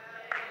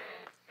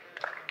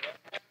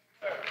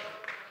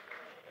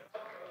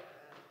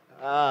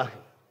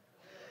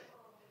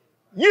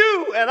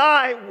 You and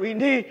I, we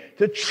need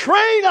to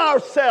train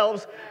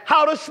ourselves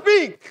how to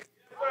speak.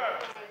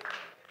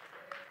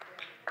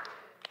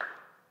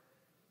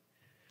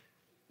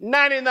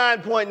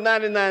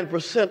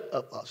 99.99%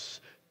 of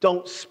us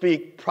don't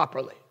speak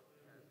properly.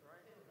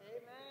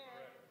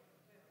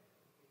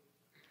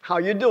 How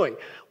are you doing?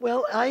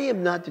 Well, I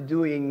am not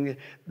doing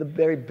the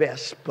very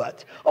best,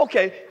 but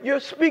okay, you're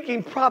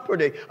speaking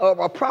properly,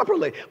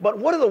 but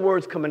what are the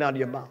words coming out of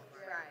your mouth?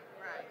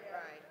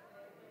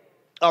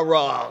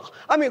 Arah.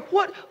 I mean,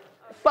 what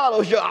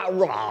follows your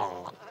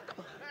arah?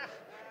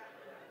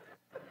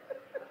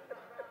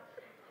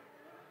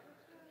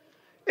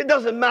 It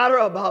doesn't matter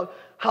about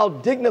how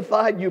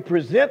dignified you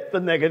present the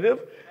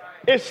negative.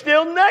 It's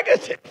still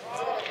negative.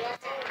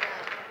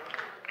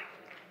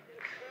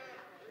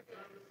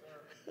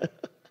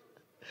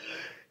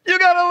 You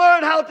got to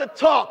learn how to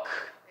talk.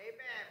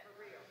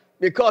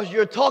 Because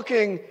you're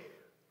talking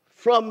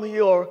from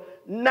your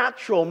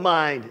natural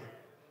mind.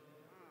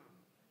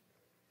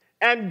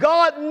 And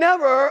God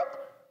never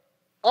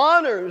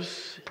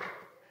honors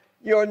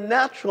your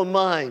natural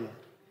mind.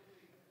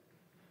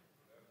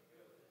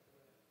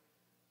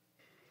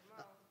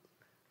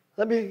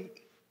 Let me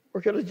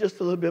work at it just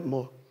a little bit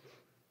more.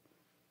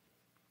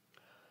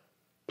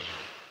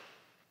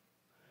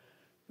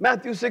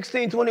 Matthew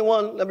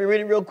 16:21. Let me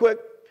read it real quick.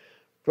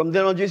 From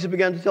then on, Jesus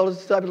began to tell his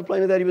disciples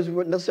plainly that it was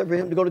necessary for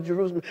him to go to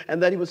Jerusalem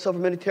and that he would suffer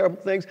many terrible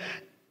things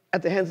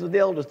at the hands of the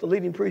elders, the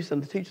leading priests,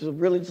 and the teachers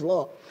of religious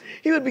law.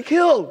 He would be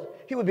killed.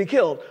 He would be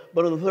killed.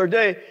 But on the third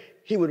day,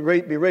 he would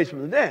be raised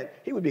from the dead.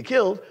 He would be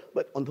killed,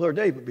 but on the third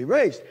day, he would be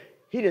raised.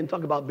 He didn't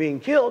talk about being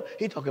killed.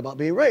 He talked about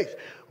being raised.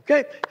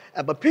 Okay?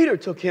 But Peter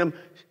took him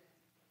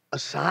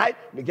aside,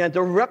 began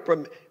to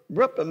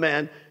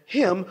reprimand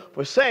him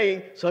for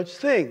saying such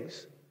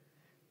things.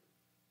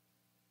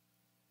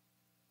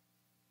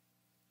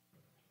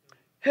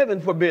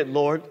 Heaven forbid,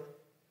 Lord,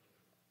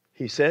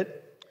 he said,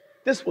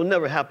 this will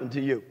never happen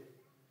to you.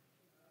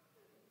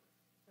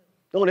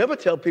 Don't ever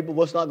tell people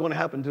what's not going to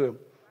happen to them.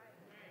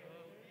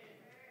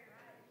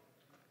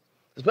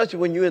 Especially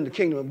when you're in the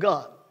kingdom of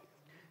God.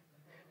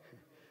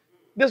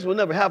 This will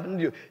never happen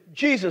to you.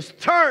 Jesus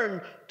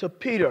turned to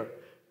Peter.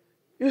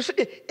 You see,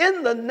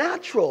 in the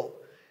natural,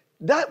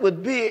 that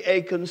would be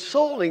a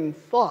consoling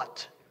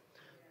thought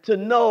to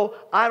know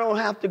I don't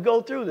have to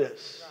go through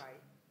this.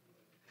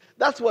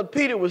 That's what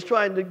Peter was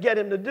trying to get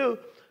him to do,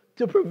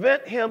 to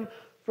prevent him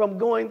from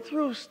going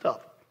through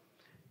stuff.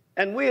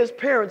 And we as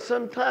parents,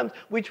 sometimes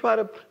we try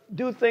to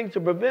do things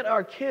to prevent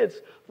our kids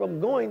from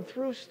going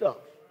through stuff.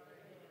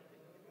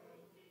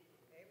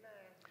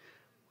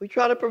 We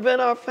try to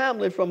prevent our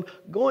family from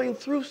going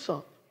through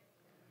something.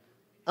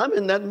 I'm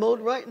in that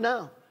mode right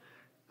now.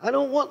 I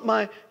don't want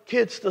my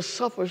kids to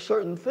suffer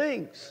certain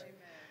things.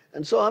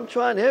 And so I'm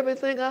trying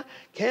everything I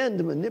can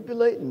to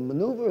manipulate and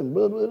maneuver and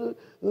blah, blah,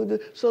 blah, blah,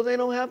 so they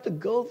don't have to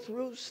go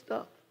through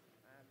stuff.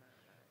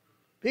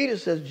 Peter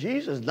says,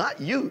 Jesus,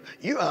 not you.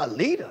 You are a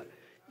leader.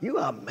 You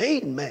are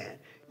main man.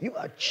 You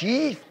are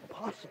chief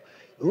apostle.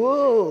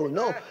 Oh,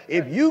 no.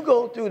 If you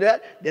go through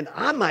that, then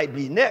I might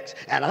be next.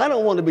 And I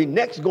don't want to be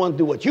next going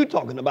through what you're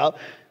talking about.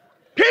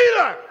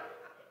 Peter,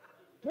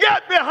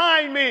 get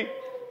behind me,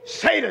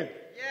 Satan.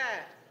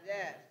 Yes,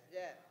 yes,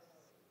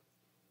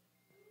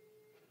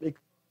 yes.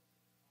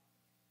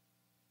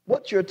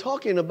 What you're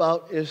talking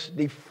about is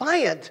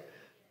defiant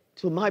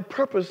to my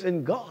purpose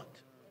in God.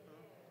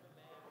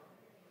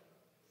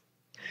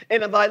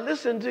 And if I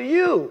listen to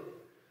you,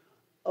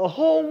 a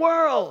whole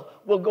world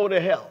will go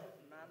to hell.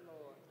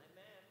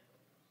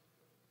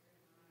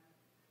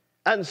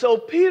 And so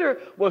Peter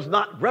was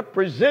not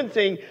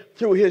representing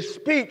through his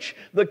speech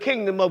the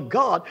kingdom of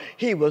God.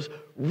 He was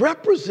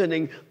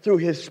representing through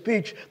his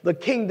speech the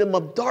kingdom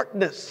of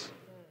darkness.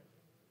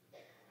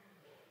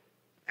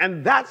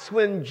 And that's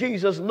when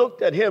Jesus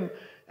looked at him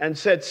and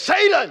said,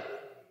 Satan,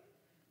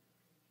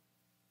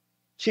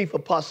 chief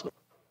apostle,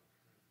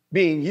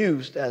 being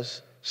used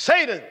as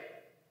Satan.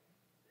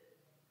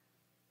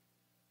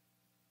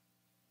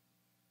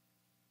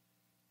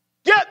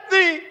 Get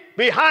thee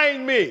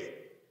behind me.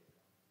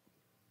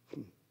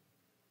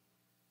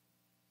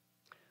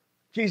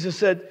 Jesus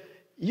said,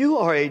 you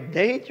are a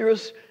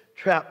dangerous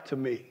trap to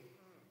me.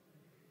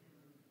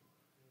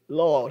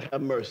 Lord,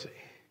 have mercy.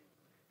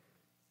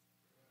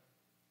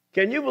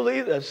 Can you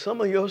believe that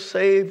some of your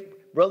saved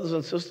brothers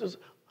and sisters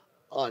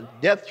are a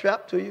death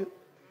trap to you?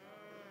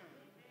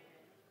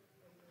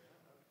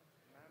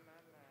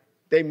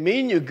 They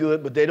mean you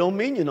good, but they don't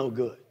mean you no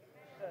good.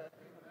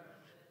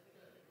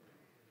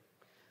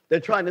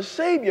 They're trying to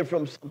save you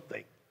from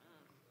something.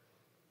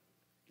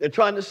 They're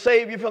trying to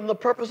save you from the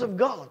purpose of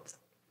God.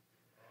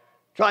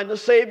 Trying to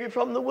save you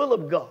from the will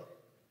of God.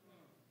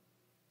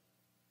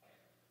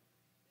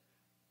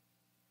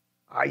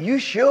 Are you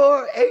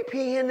sure, AP,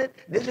 in it?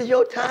 This is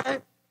your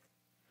time?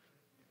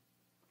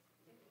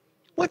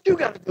 What you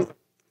got to do? Right.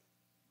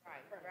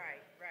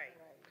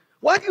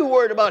 Why are you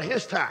worried about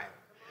his time?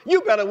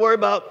 You got to worry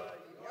about,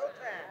 Your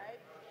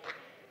time.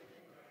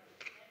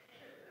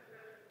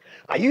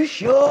 are you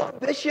sure,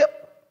 Bishop?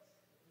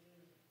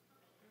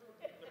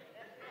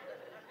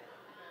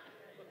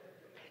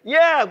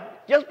 Yeah,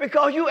 just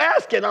because you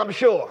asking, I'm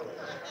sure.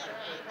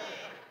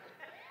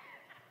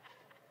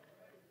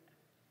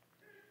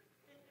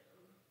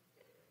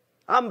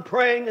 I'm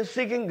praying and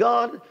seeking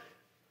God.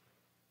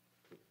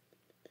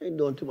 I ain't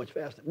doing too much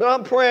fasting, but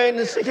I'm praying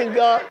and seeking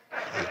God.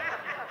 Tell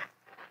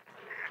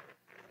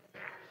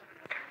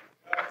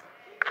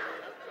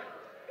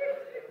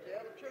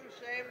the truth,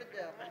 shame the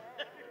devil.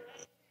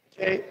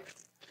 Okay?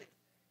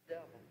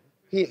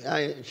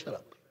 Devil. Shut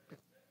up.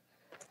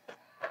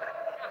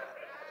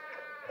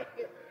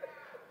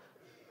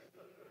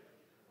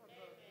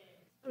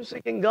 I'm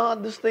seeking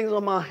God. This thing's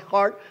on my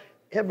heart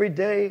every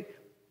day.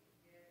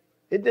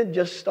 It didn't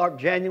just start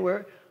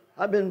January.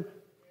 I've been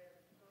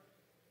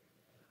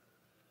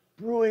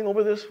brewing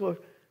over this for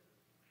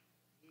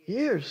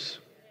years.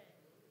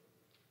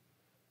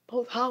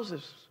 Both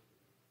houses.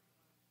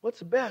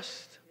 What's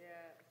best?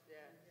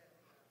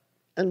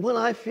 And when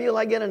I feel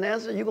I get an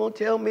answer, you're going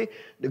to tell me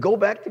to go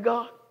back to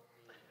God?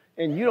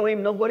 And you don't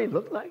even know what he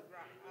looked like?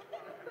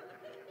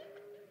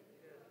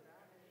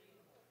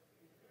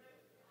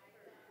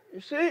 You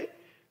see,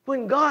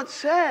 when God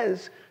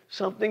says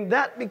something,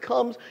 that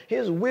becomes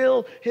his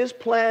will, his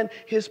plan,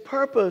 his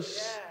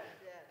purpose.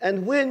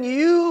 And when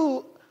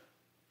you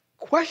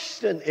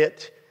question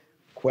it,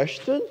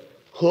 question,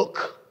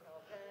 hook,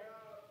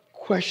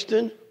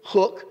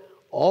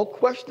 all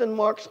question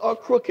marks are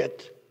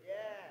crooked.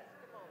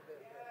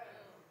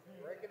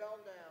 Break it on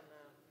down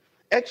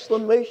now.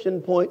 Exclamation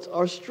points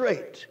are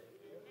straight.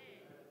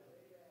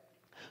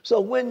 So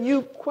when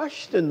you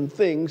question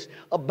things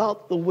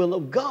about the will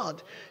of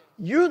God,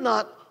 you're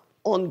not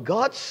on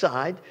God's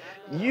side.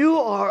 You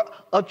are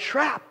a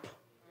trap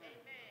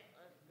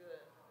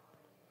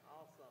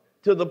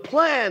to the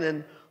plan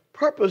and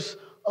purpose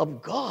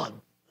of God.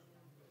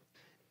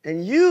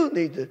 And you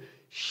need to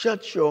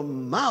shut your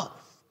mouth.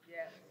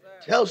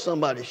 Tell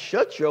somebody,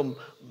 shut your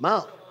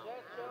mouth.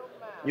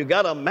 You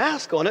got a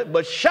mask on it,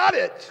 but shut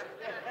it.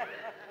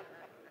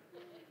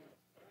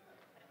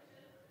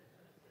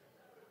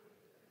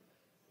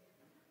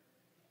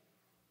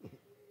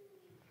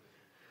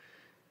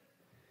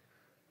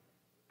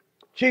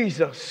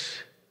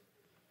 Jesus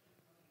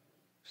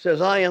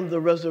says, I am the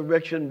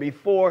resurrection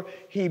before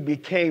he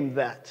became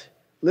that.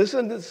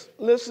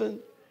 Listen.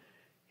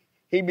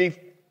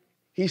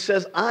 He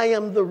says, I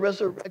am the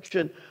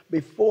resurrection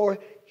before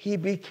he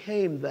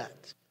became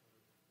that.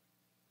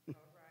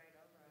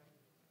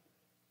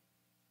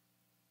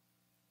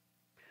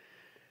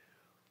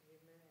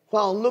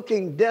 While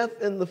looking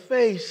death in the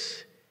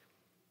face,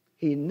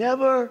 he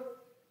never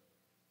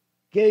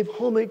gave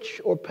homage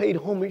or paid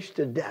homage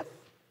to death.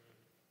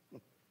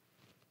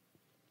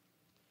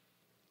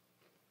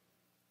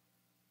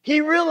 He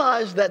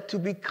realized that to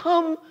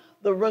become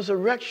the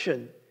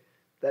resurrection,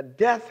 that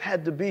death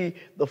had to be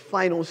the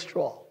final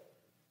straw.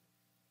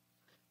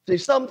 See,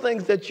 some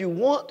things that you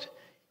want,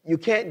 you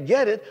can't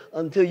get it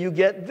until you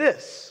get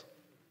this.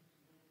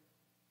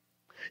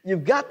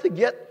 You've got to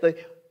get the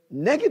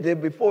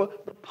negative before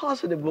the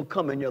positive will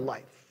come in your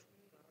life.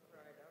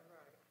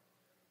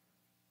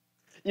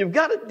 You've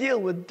got to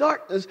deal with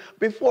darkness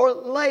before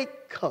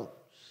light comes.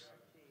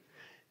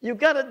 You've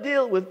got to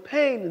deal with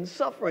pain and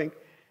suffering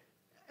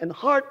and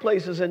hard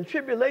places and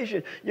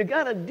tribulation. You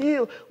got to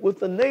deal with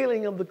the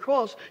nailing of the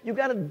cross. You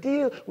got to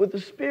deal with the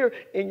spear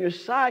in your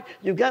side.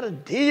 You got to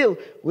deal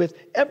with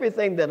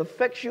everything that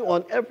affects you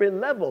on every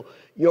level.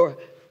 Your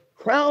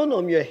crown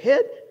on your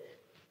head,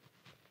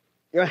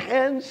 your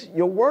hands,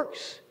 your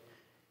works,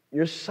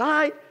 your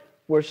side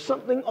where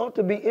something ought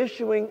to be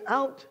issuing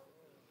out,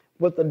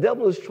 what the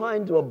devil is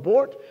trying to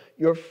abort,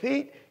 your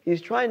feet, he's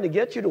trying to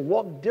get you to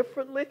walk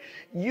differently.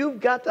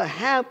 You've got to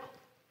have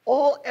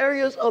all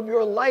areas of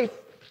your life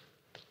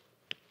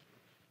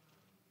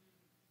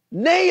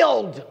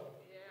nailed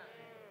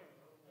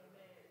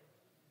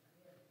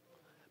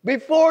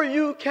before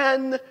you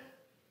can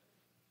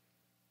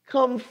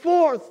come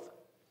forth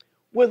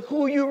with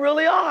who you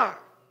really are.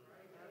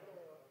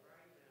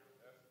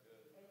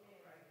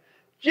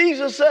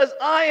 Jesus says,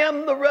 I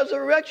am the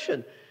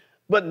resurrection,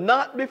 but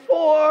not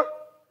before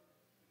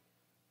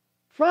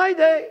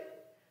Friday,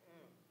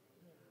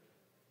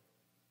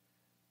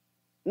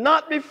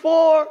 not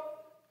before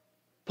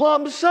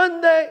Palm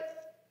Sunday,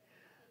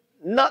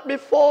 not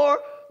before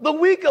the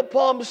week of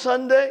Palm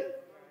Sunday.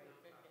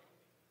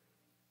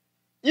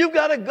 You've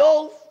got to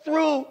go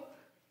through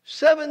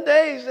 7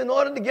 days in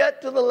order to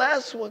get to the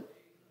last one.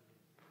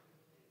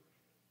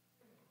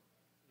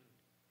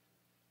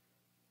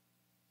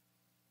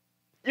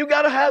 You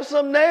got to have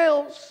some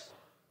nails.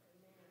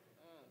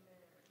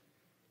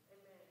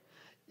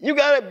 You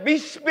got to be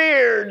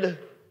speared.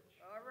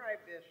 All right,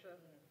 Bishop.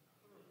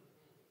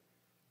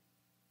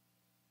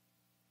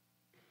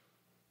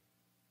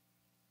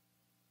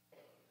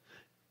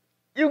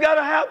 You got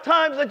to have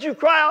times that you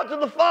cry out to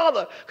the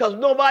Father because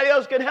nobody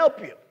else can help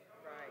you.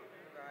 Right.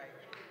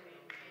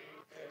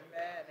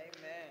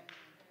 Amen.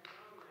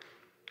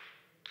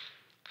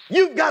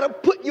 You've got to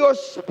put your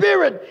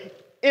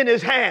spirit in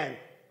his hand.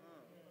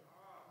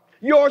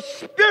 Your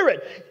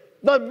spirit,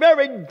 the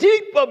very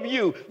deep of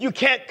you, you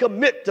can't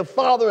commit to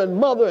father and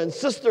mother and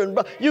sister and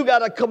brother. You got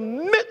to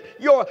commit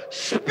your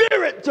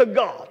spirit to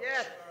God.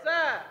 Yes,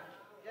 sir.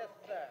 Yes,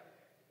 sir.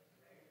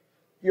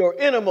 Your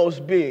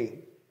innermost being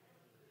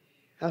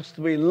has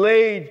to be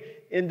laid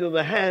into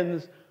the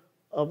hands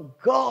of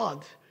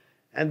God.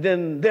 And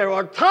then there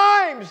are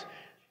times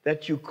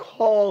that you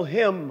call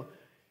him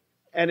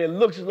and it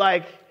looks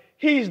like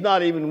he's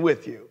not even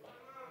with you.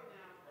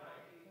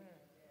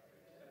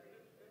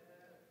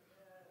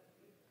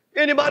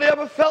 Anybody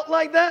ever felt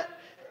like that?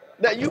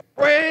 That you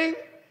praying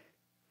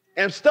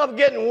and stuff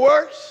getting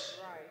worse?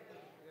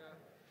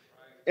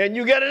 And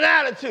you get an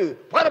attitude.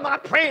 What am I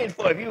praying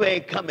for if you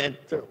ain't coming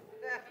through?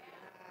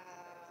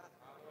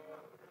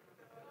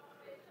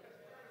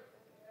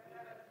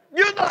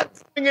 You're not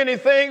doing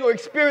anything or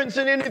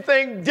experiencing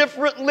anything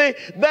differently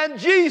than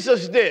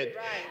Jesus did.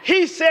 Right.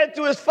 He said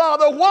to his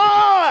Father,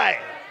 why?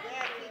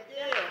 Yes, he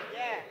did.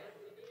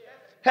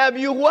 Yeah. Have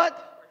you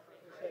what?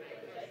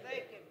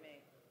 Forsaken me.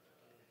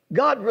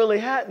 God really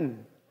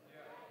hadn't.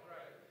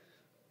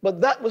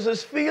 But that was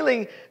his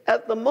feeling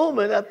at the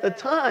moment, at the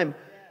time.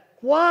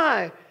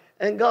 Why?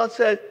 And God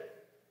said,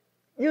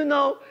 you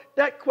know,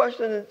 that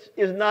question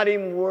is not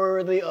even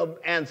worthy of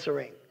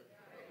answering.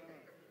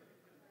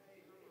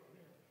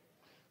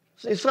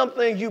 See, some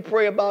things you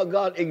pray about,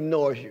 God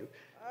ignores you.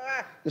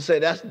 You say,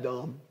 that's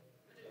dumb.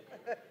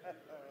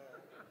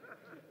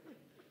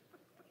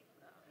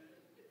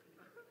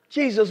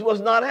 Jesus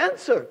was not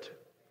answered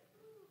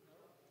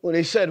when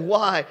he said,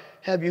 why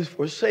have you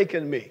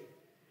forsaken me?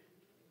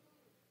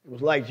 It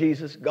was like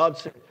Jesus, God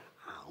said,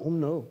 I don't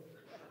know.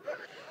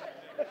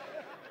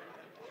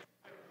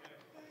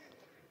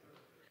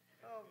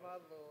 Oh, my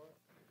Lord.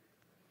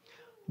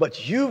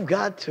 But you've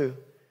got to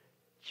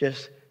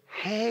just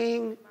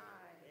hang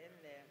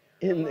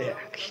in there.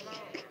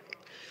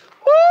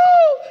 Woo!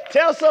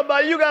 Tell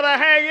somebody you got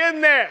to hang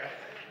in there.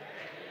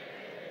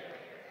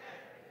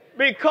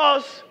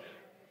 Because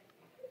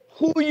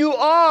who you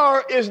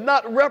are is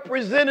not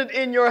represented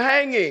in your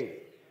hanging.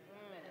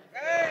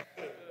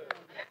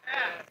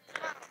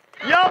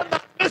 Y'all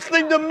not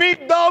listening to me,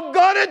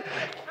 doggone it.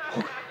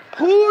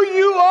 Who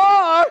you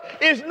are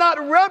is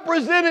not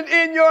represented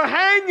in your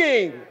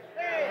hanging.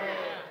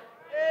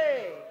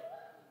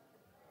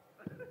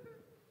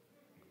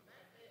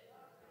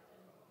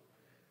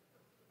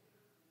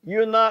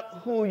 You're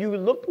not who you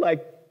look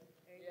like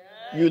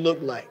you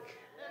look like.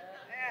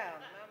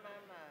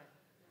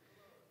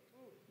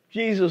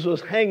 Jesus was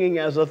hanging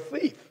as a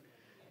thief,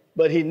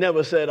 but he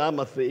never said, I'm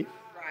a thief.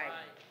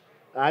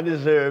 I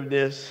deserve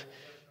this.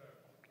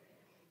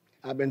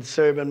 I've been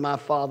serving my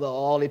Father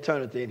all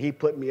eternity, and he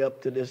put me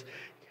up to this.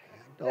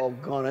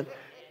 Doggone it.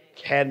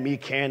 Had me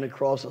carrying the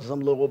cross, or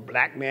some little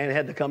black man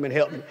had to come and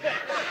help me.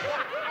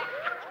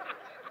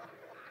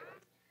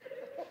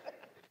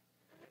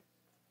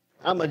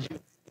 I'm a Jew.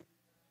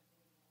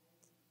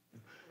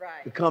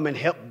 To come and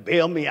help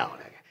bail me out.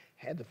 I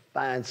had to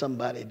find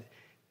somebody that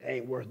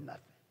ain't worth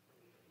nothing.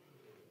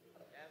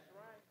 That's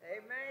right.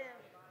 Amen.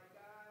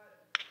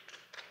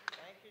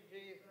 Thank you,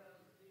 Jesus.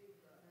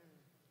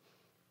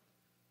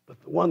 But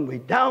the one we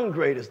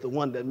downgrade is the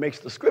one that makes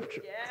the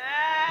scripture.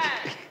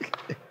 Yeah.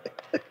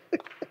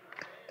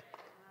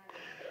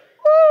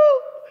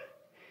 Woo!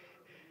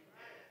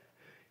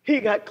 He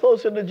got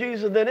closer to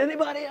Jesus than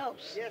anybody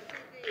else. Yes,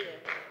 he did.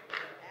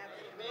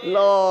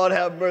 Lord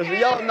have mercy.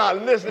 Y'all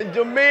not listening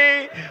to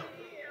me.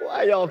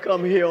 Why y'all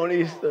come here on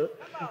Easter?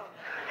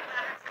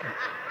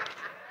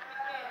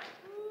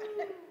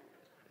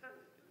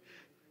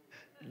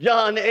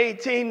 John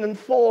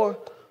 18:4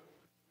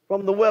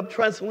 from the Web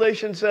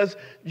translation says,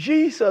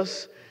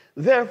 Jesus,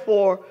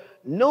 therefore,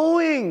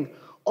 knowing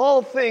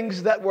all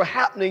things that were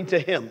happening to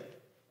him,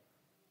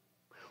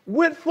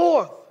 went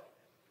forth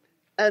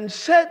and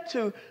said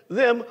to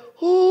them,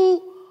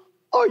 who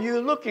are you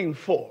looking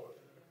for?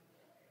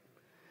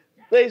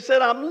 They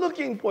said, I'm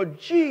looking for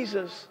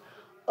Jesus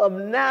of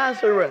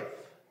Nazareth.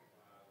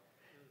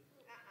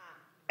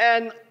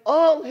 And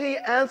all he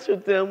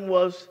answered them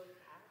was,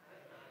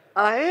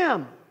 I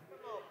am.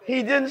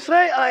 He didn't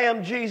say, I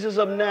am Jesus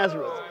of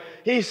Nazareth.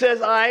 He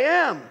says, I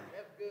am.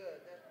 That's good.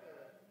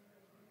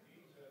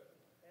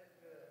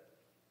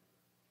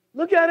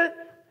 Look at it.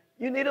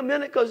 You need a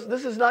minute because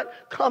this is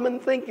not common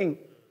thinking.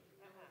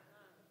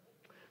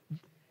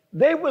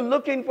 They were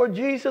looking for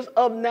Jesus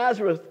of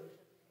Nazareth.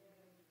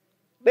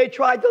 They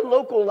tried to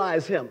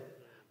localize him.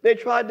 They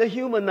tried to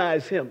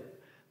humanize him.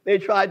 They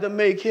tried to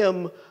make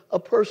him a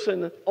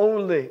person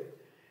only.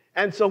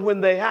 And so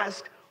when they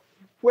ask,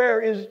 who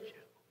are you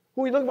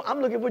looking for? I'm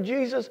looking for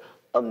Jesus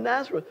of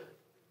Nazareth.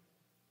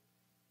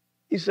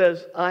 He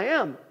says, I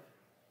am.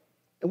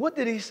 And what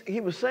did he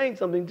was saying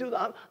something to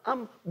them.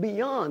 I'm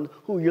beyond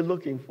who you're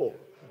looking for.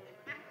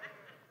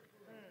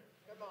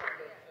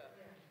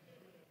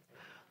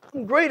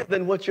 I'm greater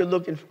than what you're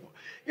looking for.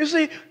 You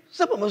see,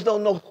 some of us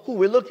don't know who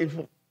we're looking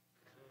for.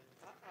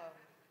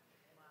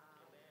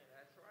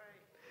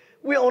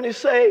 We only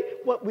say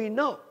what we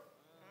know,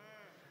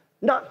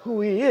 not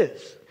who he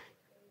is.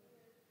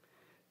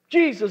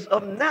 Jesus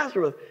of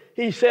Nazareth,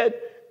 he said,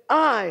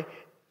 I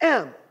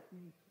am.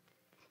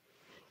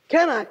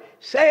 Can I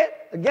say it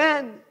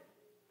again?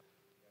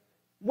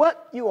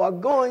 What you are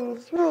going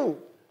through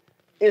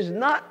is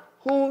not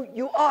who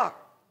you are.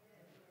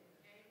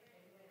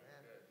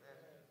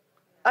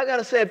 I got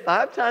to say it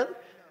 5 times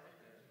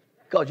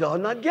because y'all are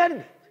not getting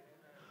it.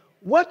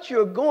 What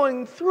you're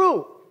going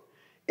through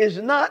is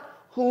not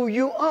who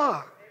you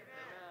are.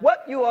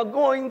 What you are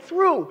going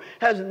through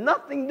has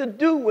nothing to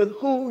do with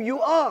who you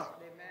are.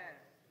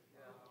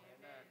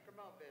 Come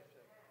on, Bishop.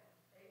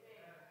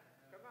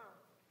 Come on.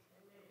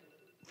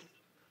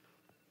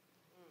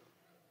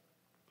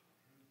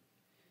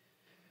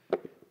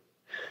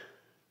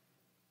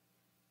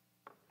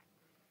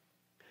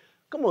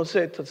 Come on,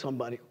 say it to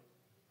somebody.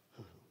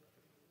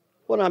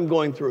 What I'm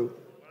going through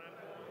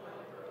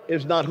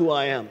is not who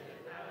I am.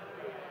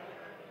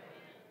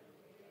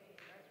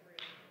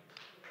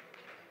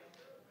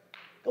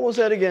 Come on,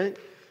 say it again.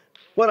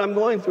 What I'm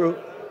going through is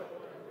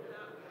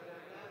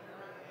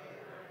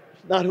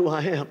not who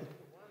I am.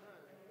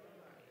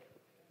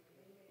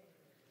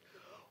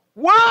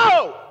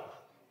 Whoa!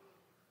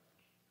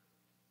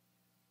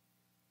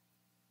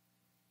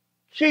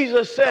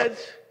 Jesus says,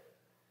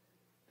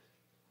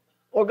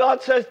 or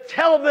God says,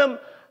 tell them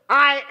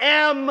I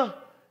am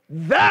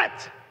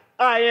that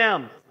I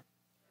am.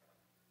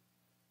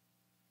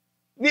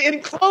 The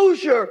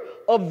enclosure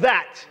of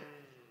that.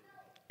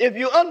 If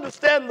you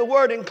understand the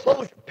word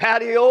enclosure,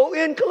 patio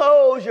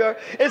enclosure,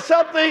 it's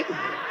something.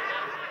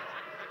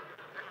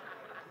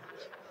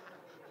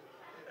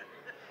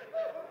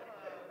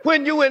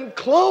 When you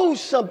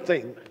enclose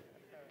something,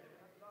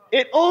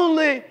 it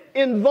only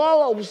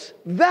involves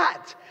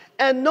that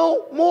and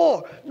no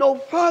more, no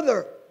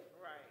further.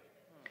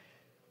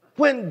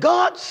 When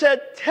God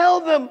said, tell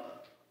them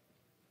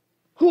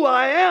who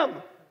I am,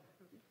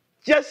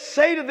 just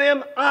say to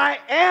them, I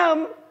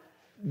am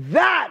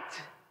that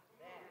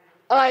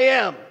I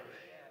am.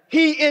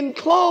 He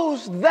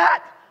enclosed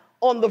that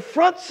on the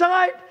front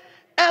side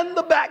and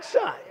the back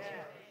side.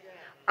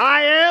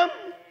 I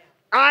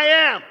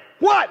am.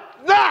 What?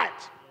 That.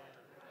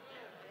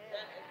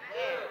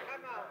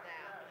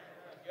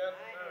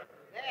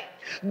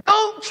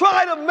 Don't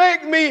try to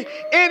make me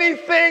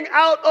anything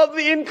out of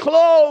the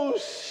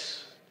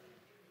enclosed.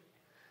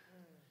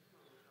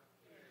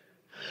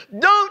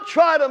 Don't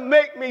try to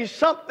make me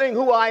something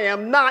who I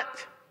am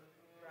not,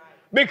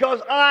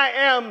 because I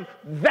am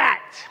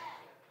that.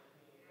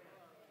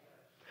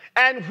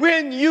 And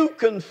when you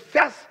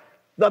confess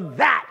the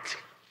that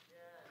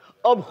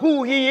of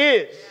who he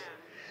is,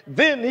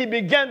 then he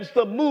begins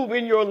to move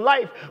in your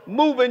life,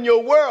 move in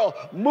your world,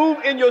 move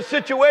in your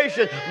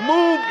situation,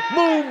 move.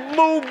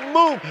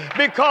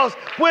 Because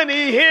when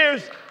he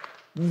hears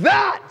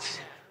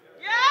that,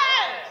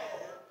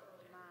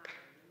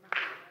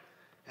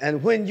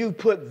 and when you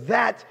put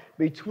that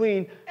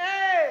between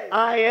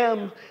I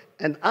am,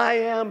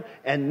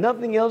 and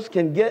nothing else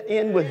can get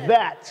in with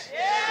that.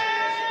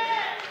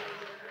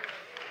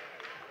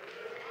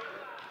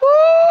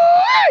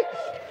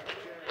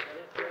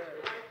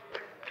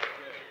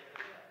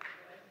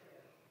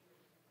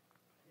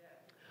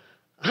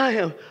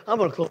 I'm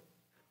going to close.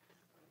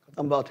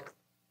 I'm about to.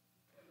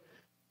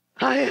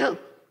 I am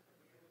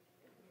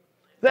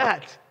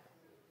that.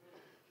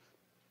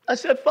 I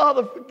said,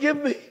 Father,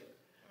 forgive me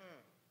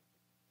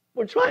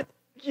for trying to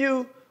make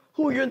you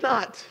who you're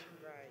not.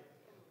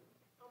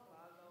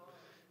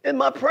 In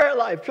my prayer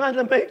life, trying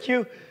to make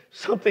you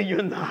something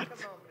you're not.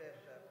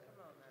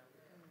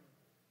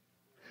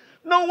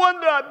 No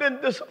wonder I've been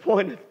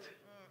disappointed.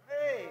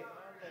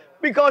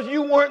 Because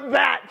you weren't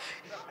that.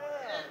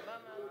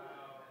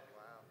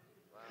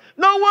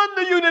 No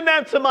wonder you didn't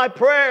answer my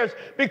prayers,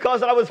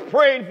 because I was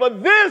praying for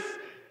this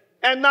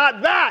and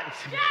not that.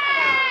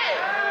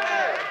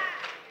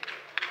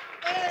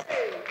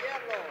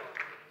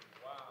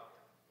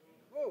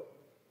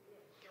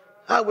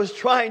 I was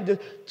trying to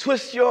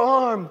twist your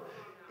arm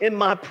in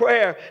my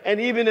prayer and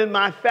even in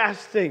my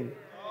fasting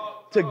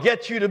to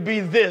get you to be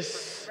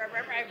this.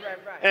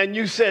 And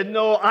you said,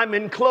 no, I'm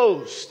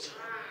enclosed.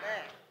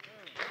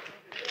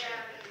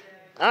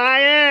 I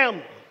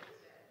am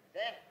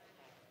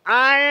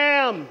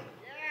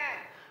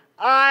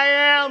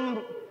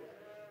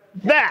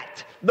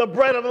that, the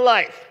bread of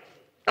life.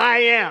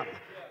 I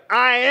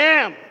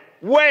am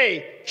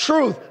way,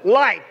 truth,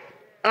 life.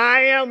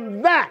 I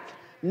am that,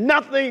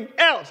 nothing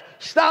else.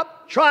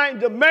 Stop trying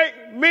to make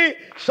me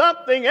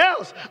something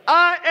else.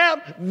 I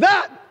am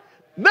that.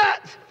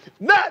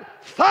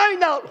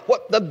 Find out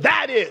what the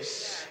that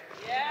is.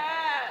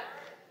 Yes.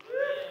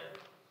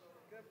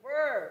 Good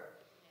word.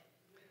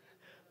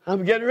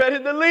 I'm getting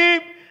ready to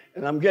leave,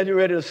 and I'm getting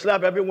ready to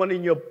slap everyone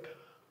in your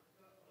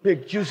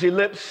big juicy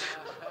lips.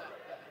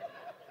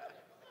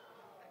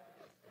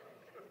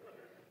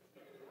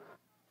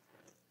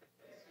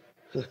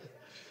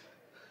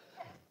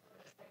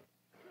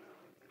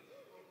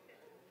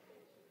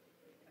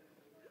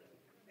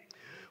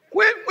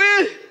 When,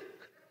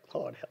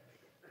 Lord help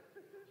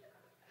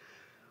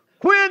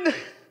me.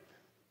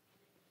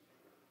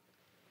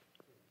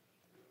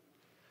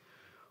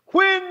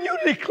 When you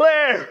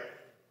declare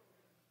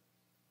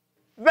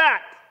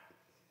that,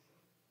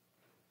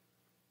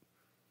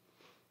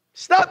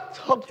 stop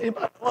talking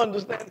about, I don't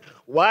understand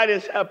why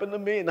this happened to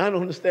me, and I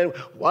don't understand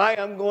why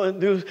I'm going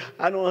through this.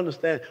 I don't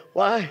understand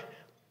why.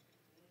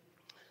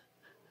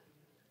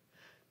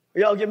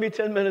 Will y'all give me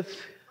 10 minutes?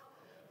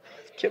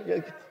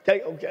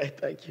 Okay,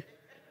 thank you.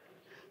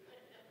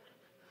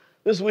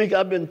 This week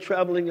I've been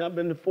traveling. I've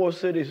been to 4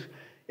 cities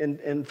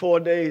in 4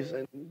 days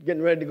and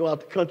getting ready to go out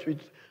the country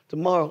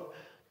tomorrow.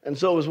 And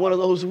so it was one of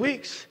those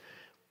weeks.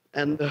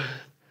 And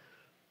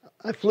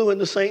I flew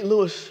into St.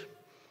 Louis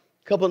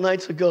a couple of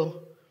nights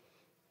ago.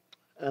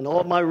 And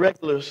all my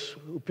regulars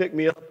who picked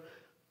me up,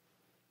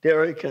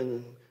 Derek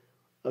and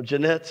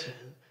Jeanette,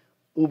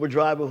 Uber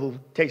driver who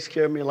takes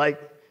care of me like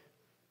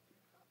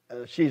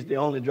she's the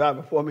only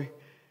driver for me.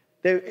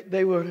 Derek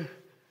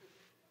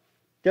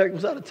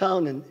was out of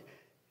town, and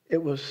I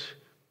was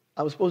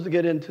supposed to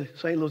get into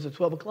St. Louis at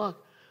 12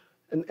 o'clock.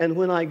 And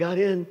when I got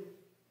in,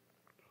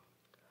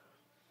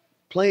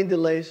 plane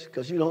delays,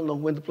 because you don't know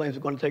when the planes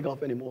are going to take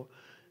off anymore.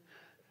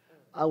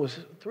 I was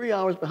 3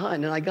 hours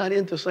behind, and I got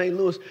into St.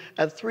 Louis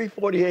at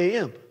 3:40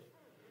 a.m.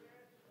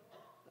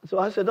 So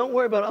I said, don't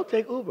worry about it, I'll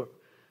take Uber.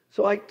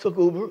 So I took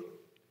Uber,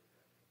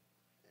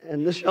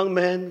 and this young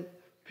man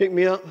picked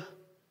me up.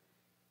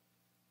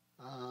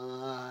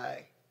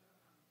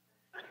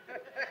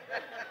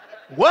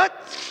 What?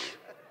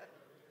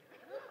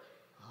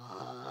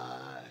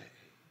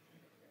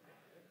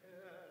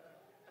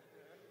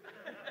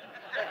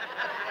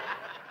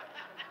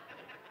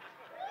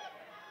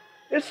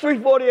 It's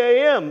 3:40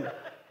 a.m.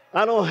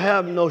 I don't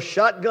have no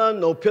shotgun,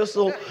 no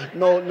pistol,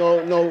 no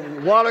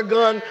water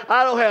gun.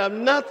 I don't have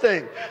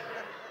nothing.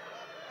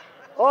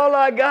 All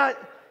I got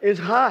is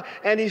high.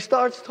 And he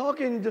starts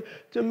talking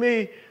to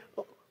me.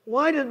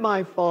 Why did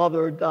my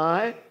father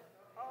die?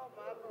 Oh,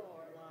 my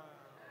Lord.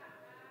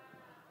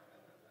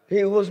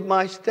 He was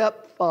my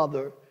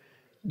stepfather.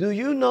 Do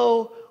you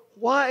know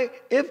why,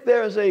 if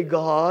there's a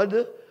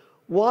God,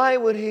 why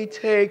would he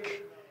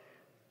take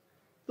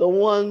the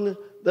one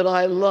that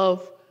I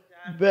love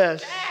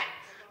best?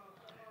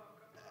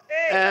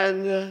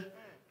 And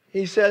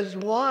he says,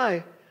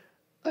 why?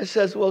 I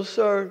says, well,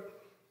 sir,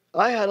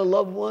 I had a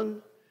loved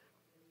one,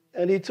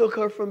 and he took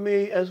her from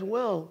me as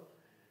well.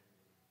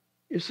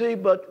 You see,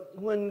 but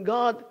when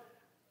God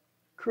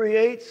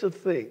creates a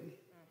thing,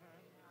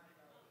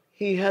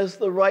 he has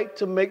the right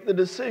to make the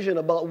decision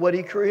about what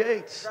he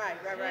creates. Right.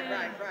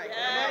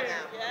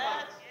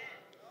 Yes.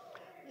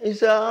 He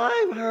said,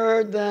 I've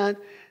heard that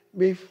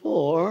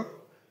before.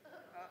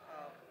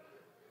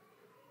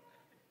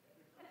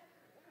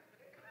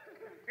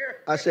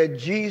 I said,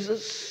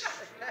 Jesus,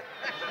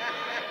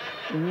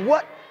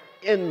 what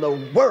in the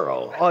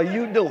world are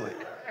you doing?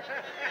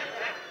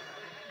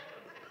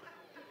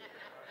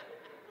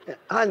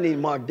 I need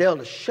Mardell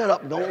to shut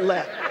up and don't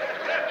laugh.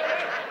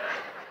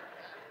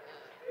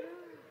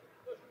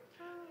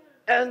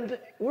 And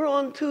we're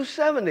on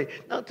 270.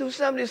 Now,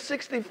 270 is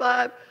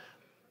 65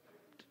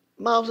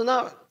 miles an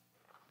hour.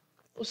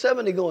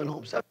 70 going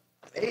home, 70,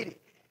 80,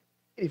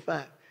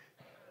 85.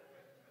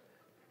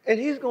 And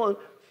he's going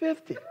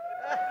 50.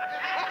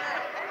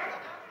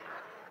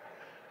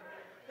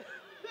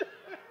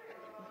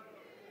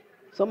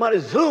 Somebody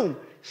zoom.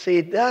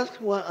 See,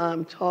 that's what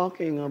I'm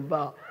talking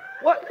about.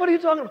 What are you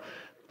talking about?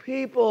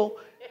 People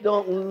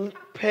don't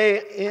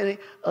pay any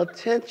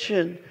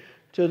attention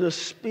to the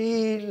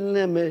speed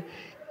limit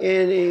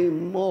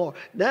anymore.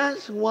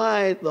 That's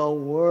why the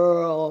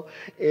world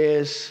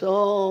is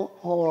so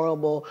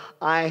horrible.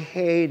 I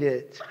hate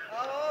it.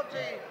 Oh,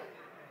 Jesus.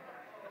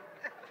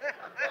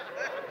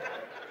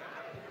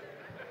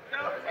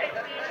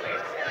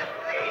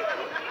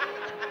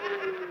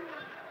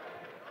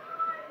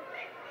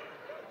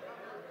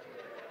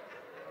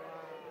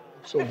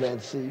 So glad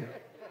to see you.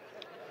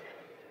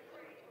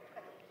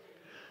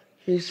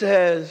 He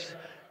says,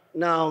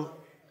 now,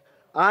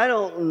 I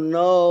don't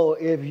know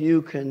if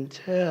you can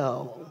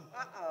tell,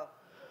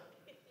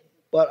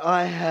 but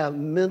I have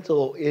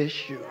mental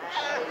issues.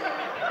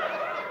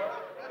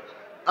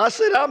 I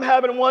said, I'm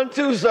having one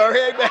too,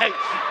 sir. Amen.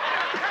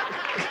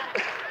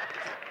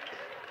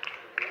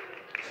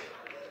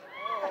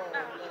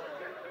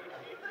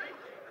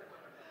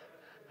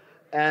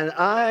 And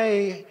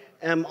I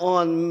am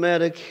on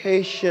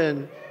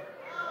medication,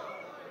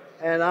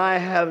 and I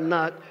have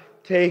not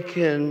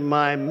taken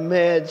my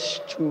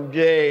meds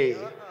today.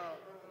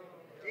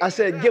 I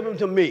said, give them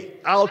to me.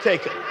 I'll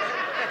take them.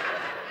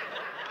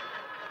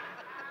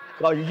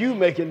 Because you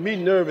making me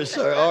nervous,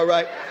 sir, all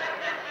right?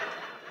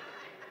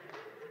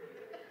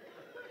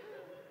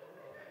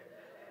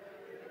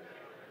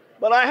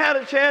 But I had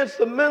a chance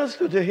to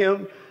minister to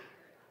him,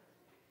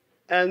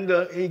 and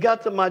he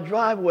got to my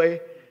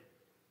driveway,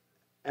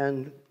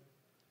 and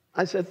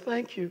I said,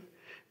 thank you.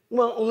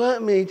 Well,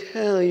 let me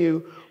tell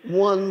you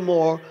one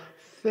more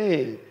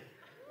thing.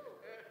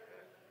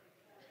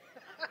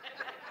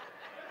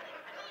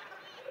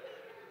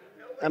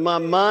 And my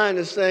mind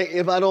is saying,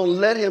 if I don't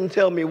let him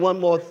tell me one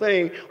more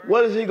thing,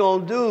 what is he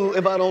going to do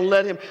if I don't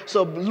let him?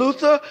 So,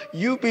 Luther,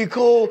 you be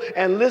cool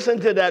and listen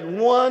to that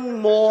one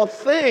more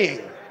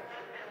thing.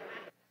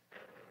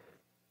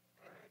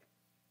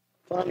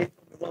 Finally,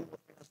 one more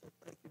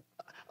thing.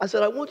 I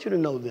said, I want you to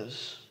know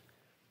this.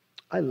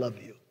 I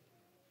love you.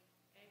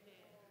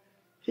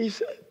 He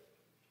said,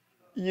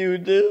 you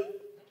do?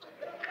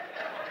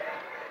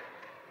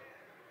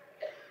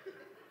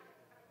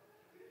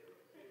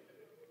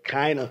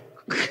 Kind of.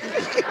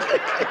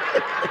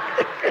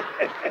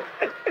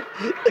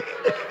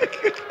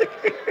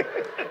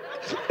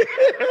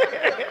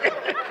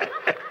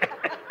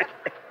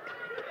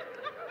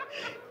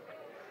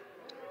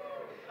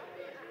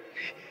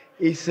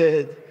 He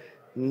said,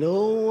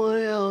 no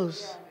one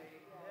else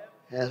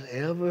has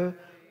ever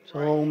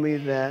told me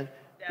that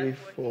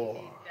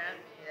before.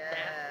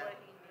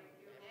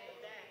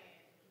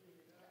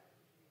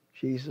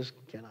 Jesus,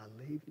 can I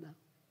leave now?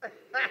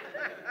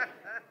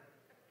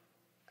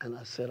 And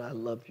I said, I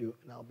love you,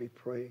 and I'll be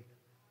praying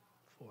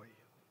for you.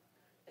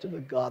 To the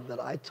God that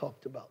I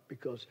talked about,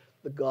 because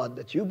the God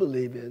that you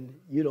believe in,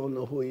 you don't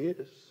know who he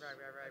is. Right.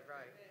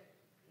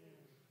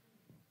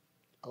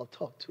 I'll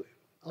talk to him.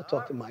 I'll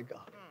talk to my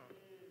God.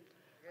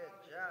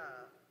 Good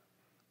job.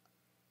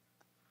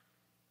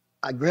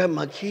 I grabbed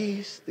my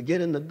keys to get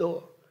in the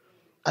door.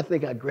 I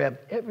think I grabbed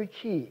every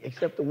key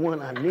except the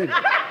one I needed.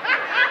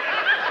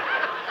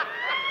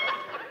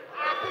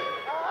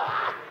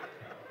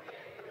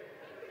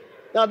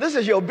 Now, this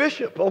is your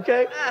bishop,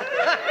 okay?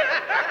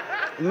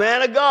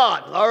 Man of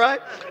God, all right?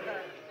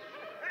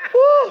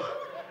 Woo.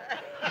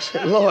 I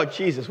said, Lord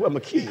Jesus, where are my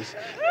keys?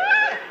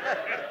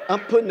 I'm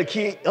putting the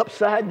key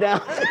upside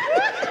down.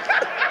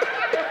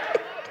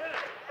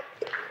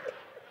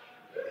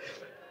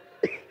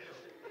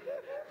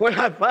 When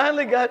I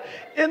finally got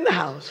in the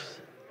house,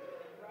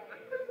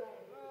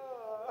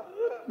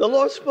 the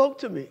Lord spoke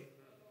to me.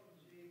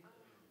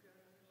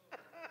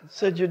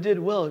 Said, you did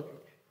well.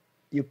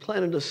 You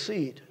planted a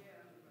seed.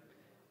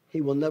 He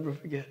will never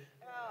forget it.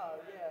 Oh,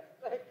 yes.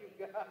 Thank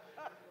you, God.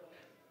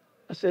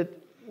 I said,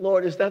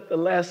 Lord, is that the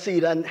last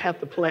seed I have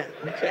to plant?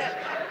 Okay.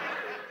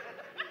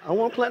 I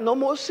won't plant no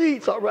more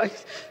seeds, all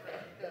right?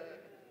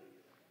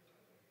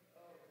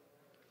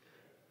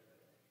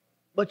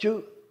 But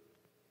you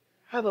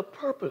have a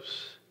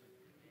purpose.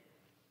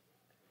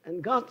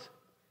 And God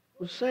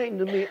was saying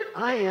to me,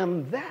 I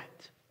am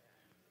that.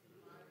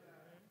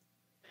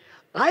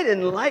 I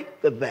didn't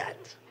like the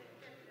that.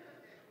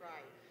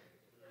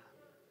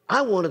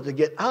 I wanted to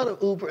get out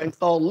of Uber and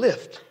call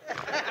Lyft.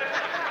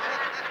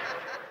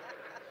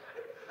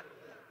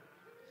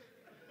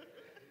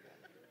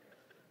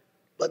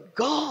 But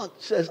God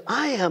says,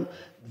 I am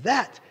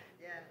that.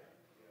 Yeah.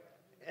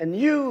 And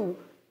you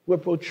were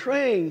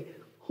portraying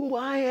who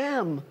I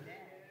am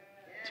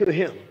to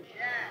him.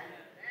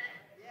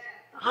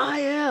 I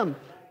am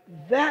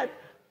that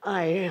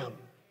I am.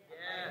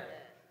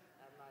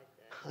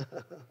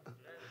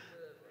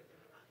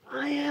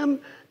 I am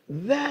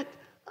that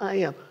I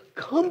am.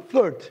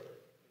 Comfort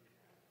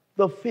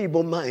the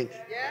feeble-minded.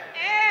 Yeah.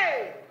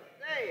 Hey,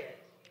 say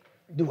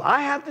it. Do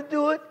I have to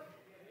do it?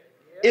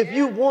 If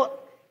you want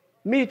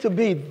me to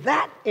be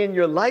that in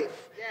your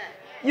life,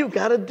 you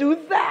got to do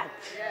that.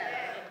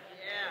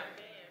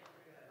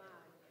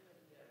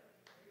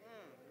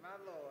 My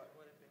Lord.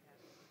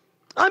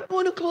 I'm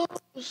going to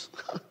close.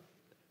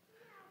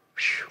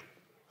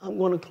 I'm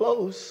going to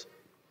close.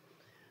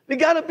 We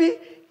got to be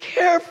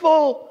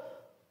careful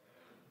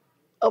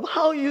of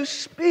how you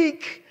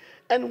speak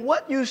and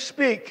what you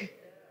speak.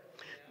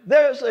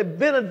 There's a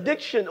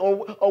benediction,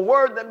 or a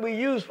word that we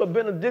use for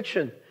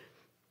benediction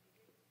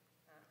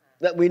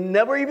that we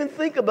never even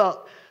think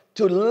about.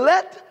 To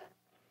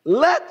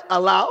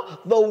allow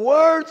the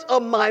words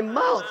of my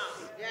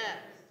mouth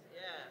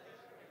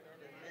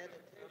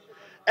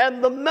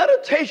and the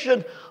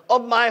meditation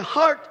of my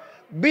heart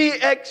be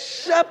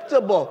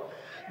acceptable.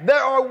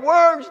 There are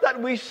words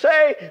that we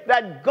say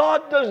that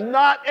God does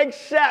not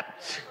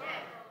accept.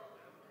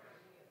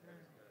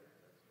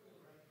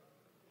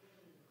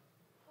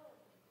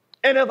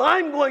 And if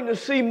I'm going to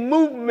see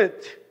movement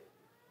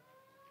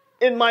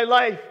in my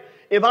life,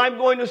 if I'm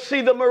going to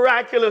see the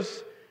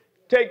miraculous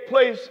take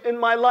place in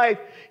my life,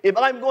 if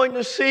I'm going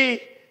to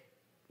see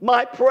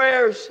my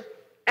prayers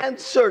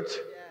answered,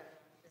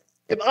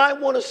 if I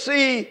want to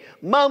see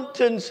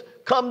mountains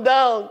come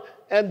down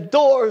and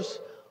doors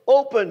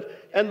open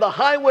and the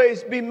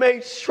highways be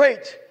made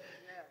straight,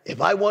 if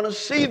I want to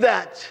see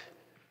that,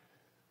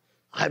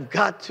 I've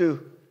got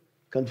to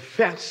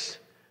confess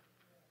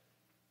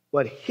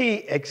what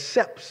he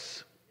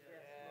accepts.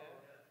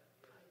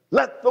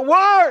 Let the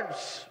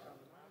words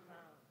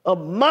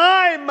of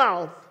my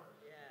mouth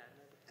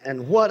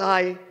and what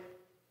I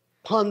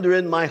ponder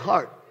in my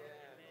heart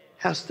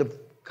has to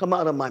come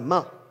out of my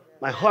mouth.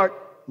 My heart,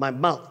 my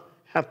mouth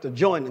have to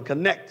join and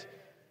connect.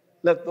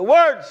 Let the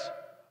words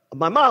of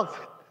my mouth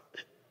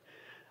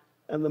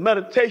and the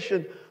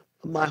meditation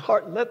of my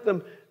heart, let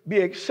them be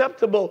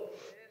acceptable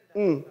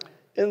in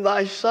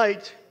thy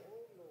sight.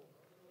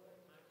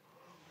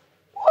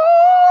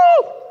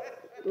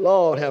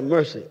 Lord have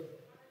mercy.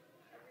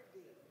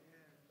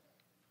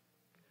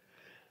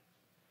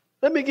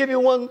 Let me give you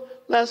one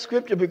last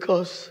scripture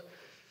because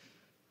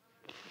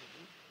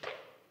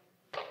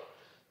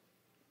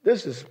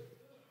this is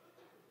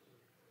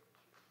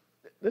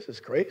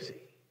crazy.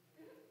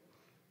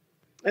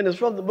 And it's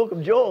from the book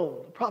of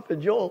Joel, the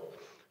prophet Joel,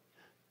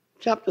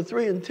 chapter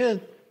 3 and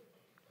 10.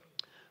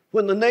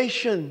 When the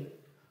nation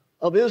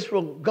of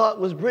Israel, God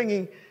was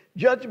bringing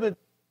judgment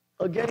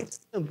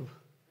against them.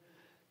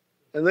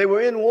 And they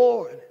were in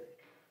war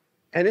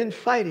and in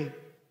fighting.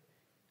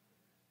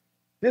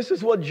 This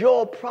is what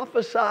Joel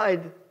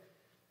prophesied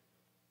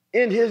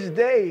in his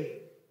day.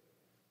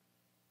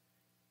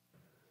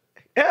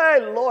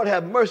 Hey, Lord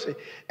have mercy.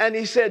 And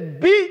he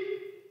said, beat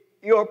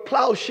your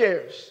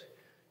plowshares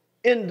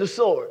into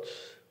swords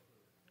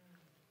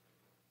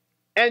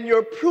and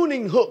your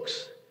pruning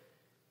hooks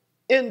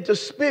into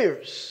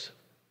spears.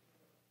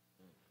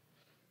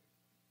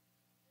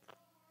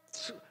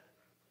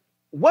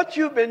 What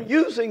you've been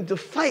using to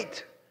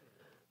fight,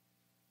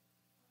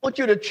 I want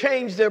you to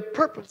change their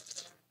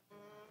purpose.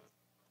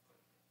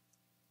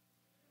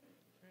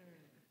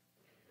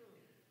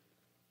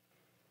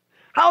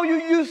 How you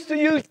used to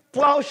use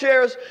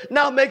plowshares,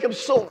 now make them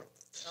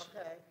swords.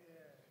 Okay.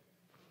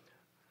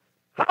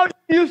 How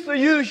you used to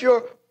use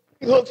your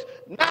hooks,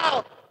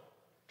 now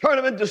turn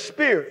them into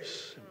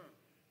spears.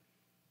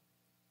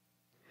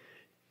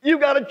 You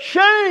got to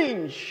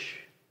change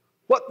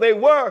what they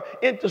were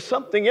into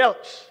something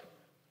else.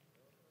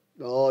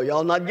 Oh,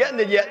 y'all not getting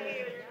it yet.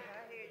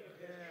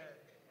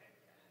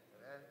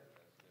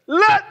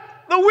 Let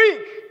the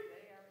weak.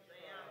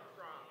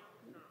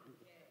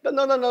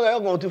 No, they're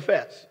going too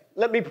fast.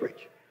 Let me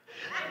preach.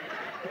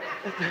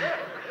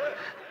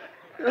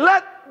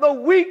 Let the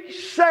weak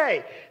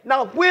say.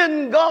 Now,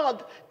 when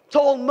God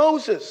told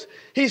Moses,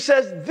 he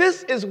says,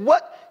 this is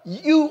what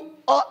you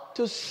ought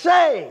to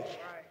say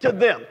to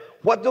them.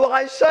 What do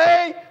I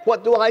say?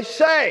 What do I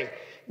say?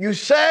 You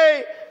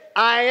say,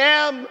 I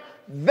am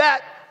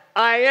that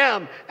I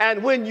am.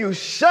 And when you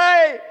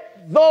say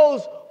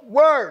those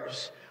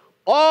words,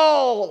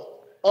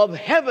 all of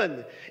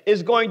heaven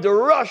is going to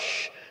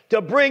rush to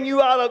bring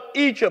you out of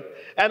Egypt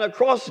and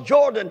across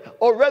Jordan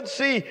or Red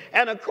Sea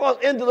and across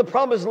into the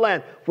promised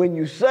land. When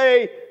you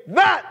say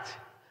that,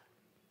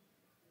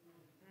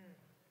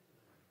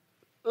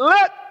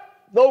 let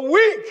the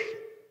weak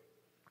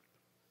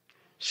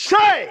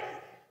say.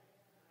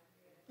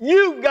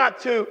 You've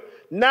got to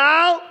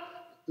now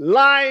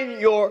line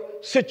your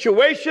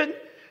situation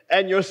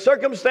and your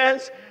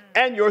circumstance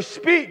and your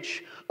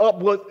speech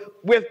up with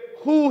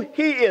who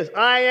he is.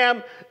 I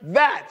am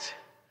that.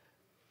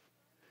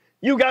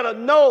 You got to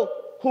know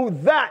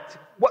what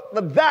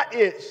the that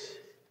is.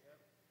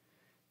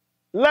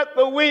 Let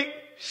the weak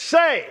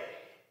say.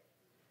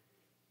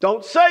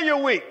 Don't say you're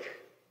weak.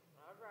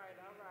 All right.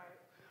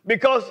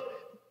 Because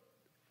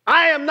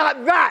I am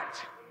not that.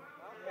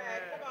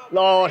 Okay, come on.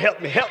 Lord,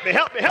 help me,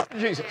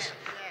 Jesus.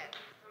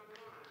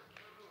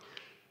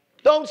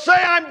 Don't say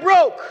I'm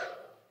broke.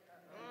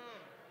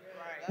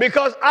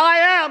 Because I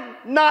am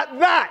not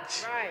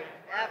that. Right.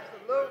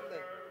 Absolutely.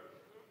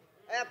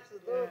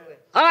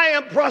 I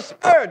am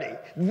prosperity.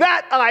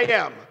 That I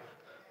am.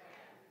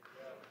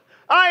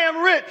 I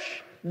am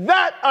rich.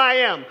 That I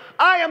am.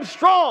 I am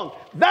strong.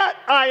 That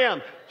I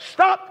am.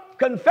 Stop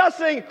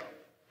confessing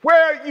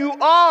where you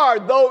are,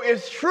 though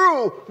it's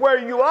true where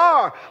you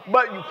are.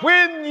 But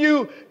when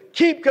you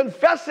keep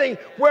confessing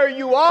where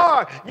you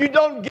are, you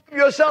don't give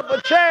yourself a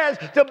chance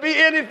to be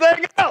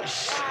anything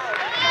else.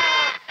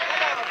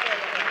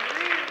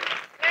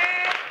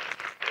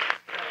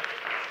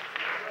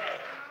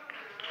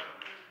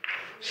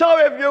 So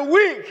if you're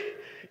weak,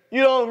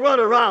 you don't run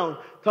around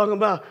talking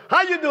about,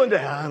 how you doing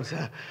today? I'm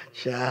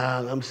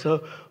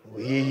so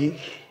weak.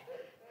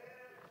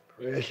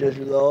 Precious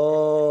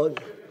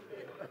Lord,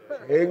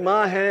 take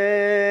my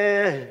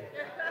hand.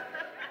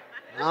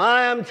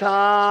 I am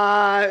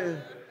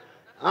tired.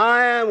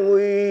 I am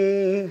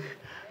weak.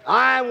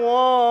 I am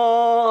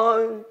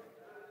worn.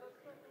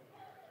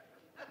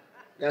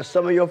 That's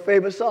some of your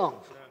favorite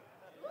songs.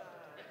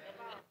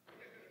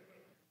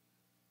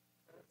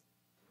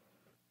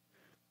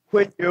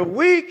 When you're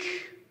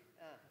weak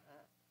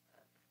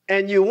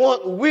and you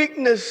want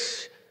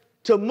weakness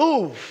to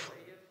move,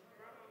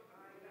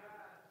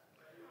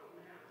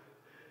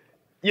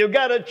 you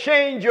got to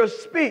change your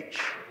speech.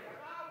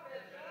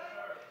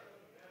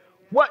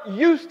 What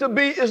used to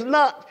be is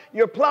not.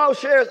 Your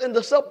plowshares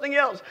into something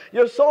else.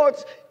 Your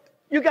swords,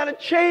 you got to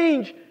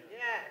change.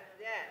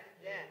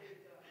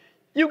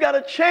 You got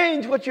to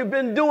change what you've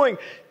been doing,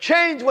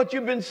 change what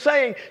you've been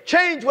saying,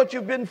 change what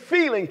you've been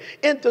feeling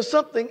into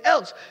something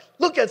else.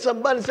 Look at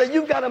somebody and say,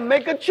 you've got to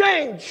make a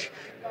change.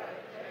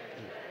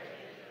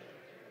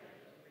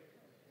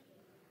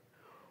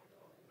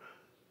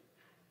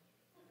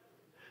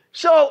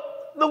 So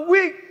the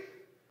weak,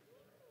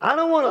 I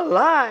don't want to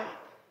lie.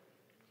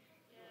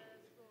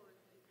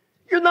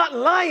 You're not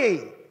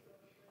lying.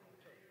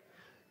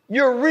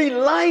 You're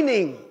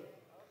relining.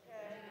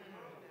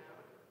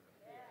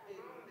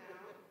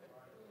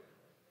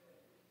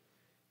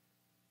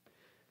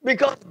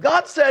 Because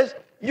God says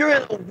you're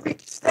in a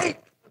weak state.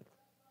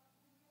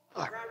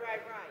 Right.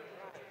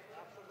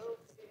 Absolutely.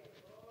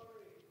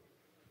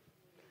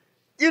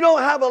 You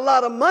don't have a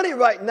lot of money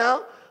right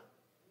now,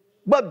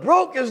 but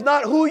broke is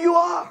not who you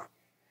are.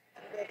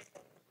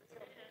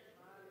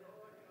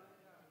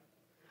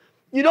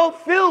 You don't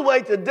feel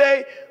well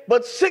today,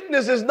 but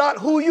sickness is not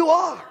who you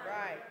are.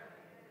 Right.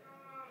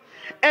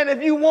 And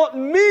if you want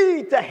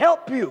me to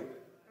help you,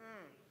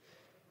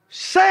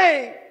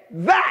 say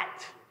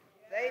that.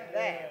 Say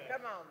that.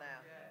 Come on now.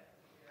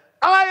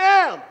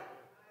 I am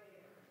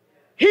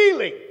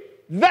healing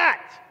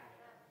that.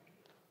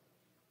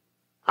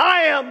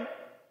 I am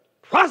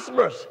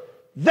prosperous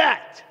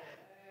that.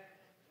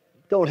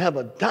 Don't have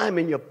a dime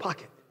in your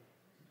pocket.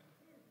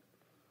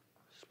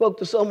 Spoke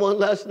to someone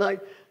last night.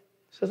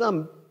 Says,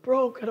 I'm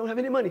broke. I don't have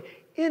any money.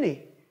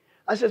 Any.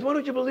 I says, why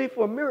don't you believe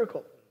for a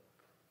miracle?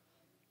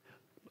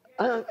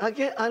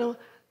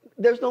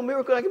 There's no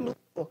miracle I can believe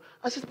for.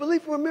 I says,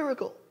 believe for a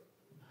miracle.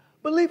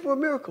 Believe for a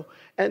miracle.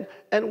 And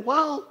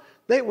while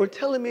they were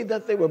telling me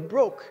that they were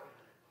broke,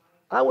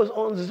 I was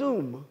on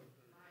Zoom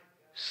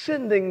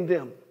sending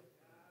them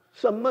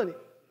some money.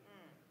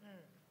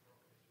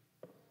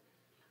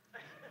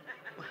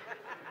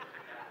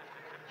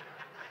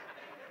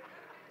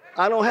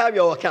 I don't have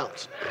your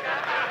accounts.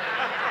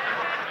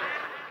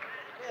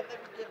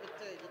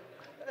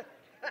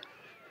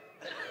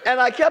 And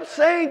I kept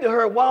saying to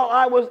her while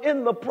I was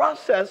in the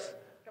process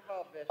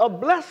of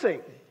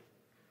blessing,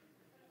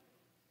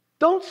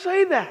 don't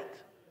say that.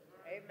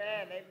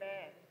 Amen.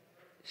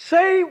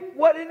 Say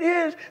what it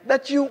is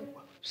that you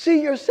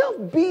see yourself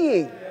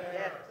being.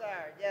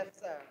 Yes,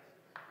 sir.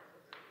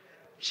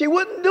 She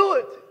wouldn't do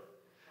it.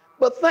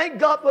 But thank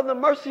God for the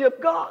mercy of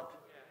God,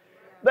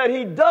 that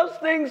he does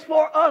things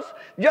for us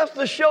just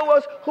to show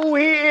us who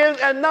he is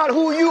and not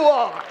who you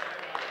are.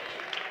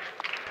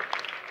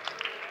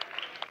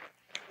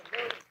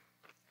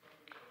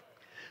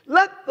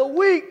 Let the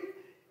weak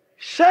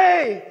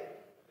say,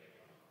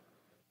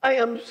 I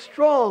am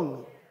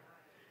strong.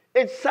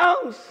 It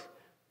sounds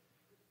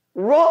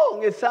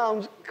wrong. It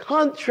sounds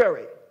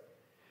contrary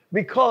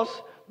because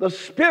the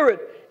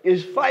spirit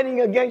is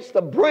fighting against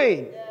the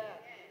brain.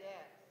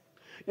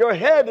 Your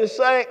head is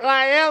saying,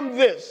 I am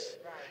this.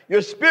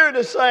 Your spirit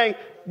is saying,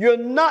 you're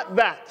not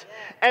that.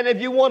 And if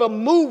you want to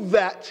move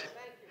that,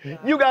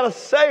 you got to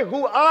say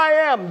who I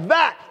am,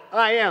 that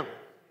I am.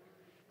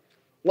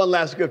 One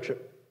last scripture.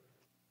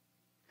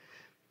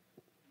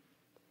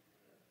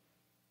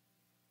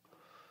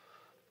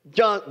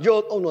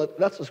 Oh no,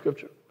 that's the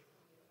scripture.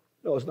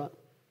 No, it's not.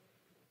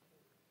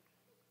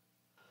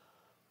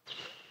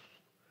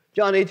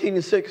 John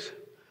 18:6.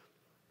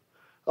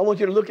 I want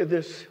you to look at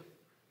this.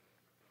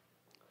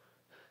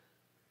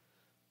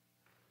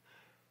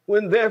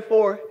 When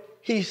therefore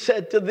he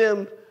said to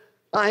them,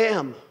 I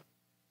am.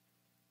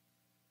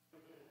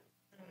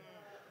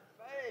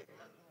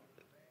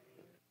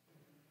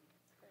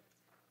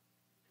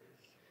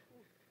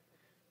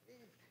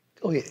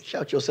 Go ahead,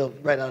 shout yourself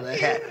right out of that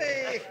hat.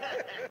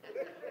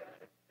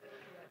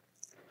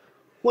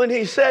 When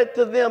he said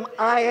to them,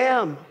 I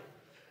am.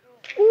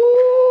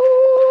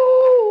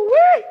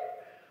 Ooh-wee.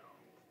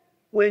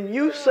 When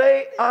you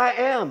say I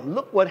am,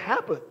 look what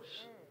happens.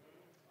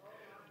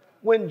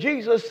 When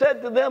Jesus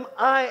said to them,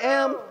 I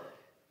am,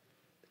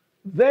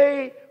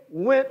 they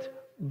went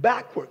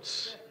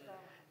backwards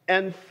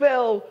and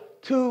fell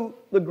to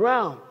the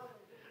ground.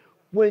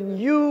 When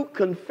you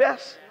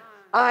confess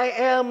I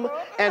am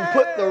and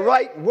put the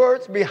right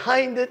words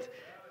behind it,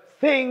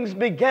 things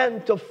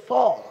began to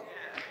fall.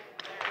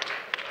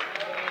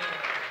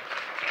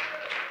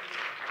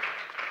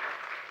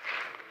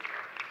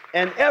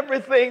 And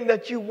everything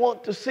that you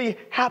want to see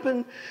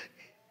happen,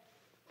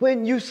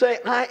 when you say,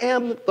 I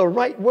am the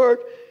right word,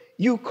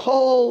 you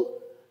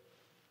call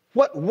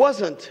what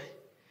wasn't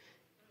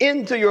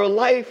into your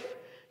life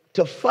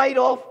to fight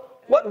off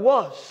what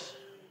was.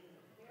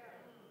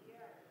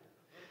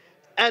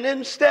 And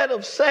instead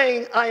of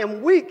saying, I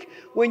am weak,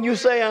 when you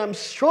say, I'm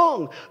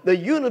strong, the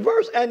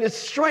universe and its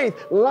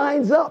strength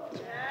lines up.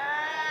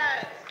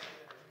 Yes.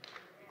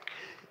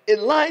 It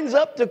lines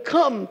up to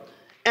come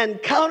and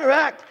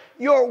counteract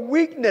your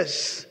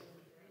weakness.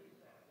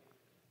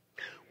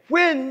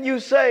 When you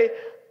say,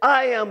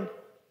 I am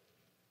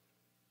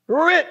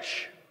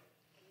rich,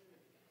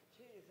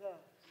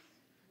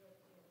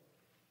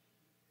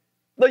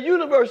 the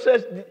universe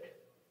says,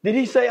 did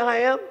he say I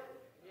am?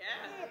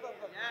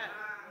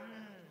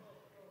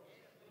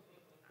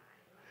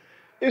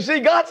 You see,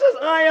 God says,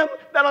 I am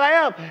that I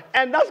am.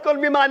 And that's going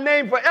to be my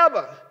name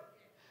forever.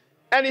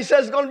 And he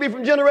says it's going to be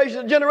from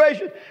generation to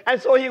generation.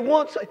 And so he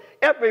wants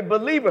every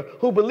believer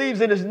who believes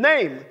in his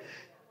name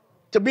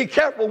to be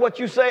careful what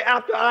you say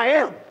after I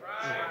am.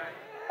 Right.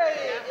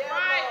 That's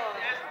right.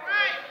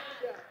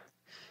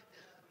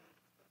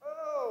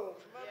 Oh,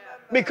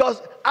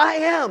 because I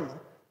am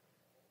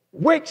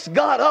wakes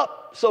God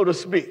up, so to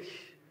speak.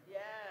 Yes.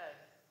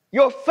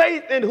 Your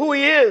faith in who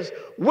he is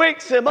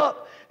wakes him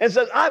up and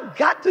says, I've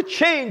got to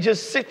change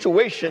his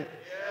situation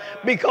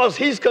because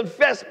he's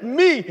confessed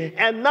me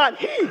and not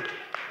he.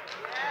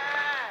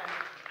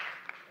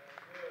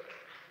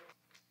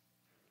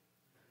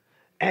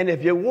 And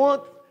if you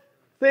want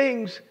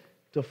things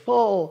to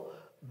fall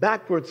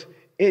backwards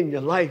in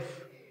your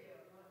life,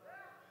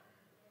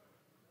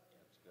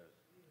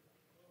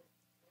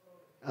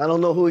 I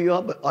don't know who you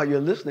are, but are you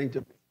listening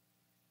to me?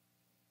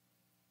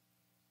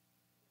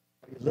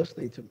 Are you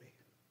listening to me?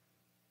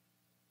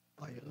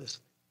 Are you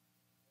listening?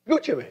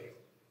 Good to me.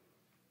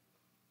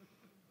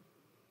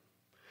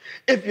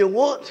 If you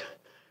want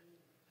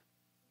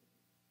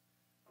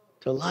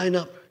to line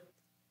up,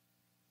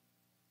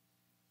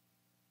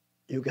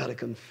 you got to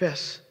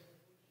confess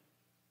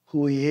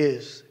who he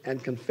is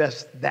and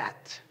confess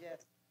that. Yes.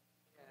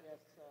 Yes,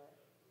 sir.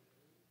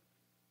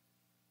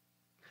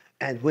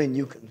 And when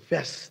you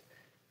confess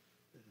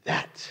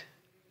that,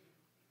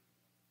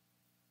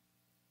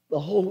 the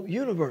whole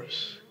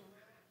universe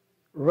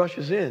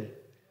rushes in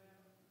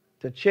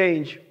to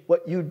change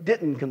what you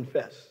didn't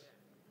confess.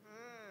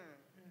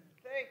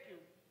 Thank you.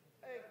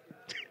 Thank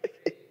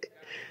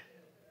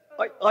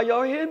you. Are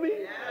y'all hearing me?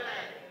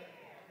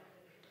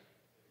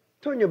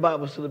 Turn your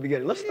Bibles to the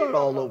beginning. Let's start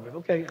all over,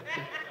 okay?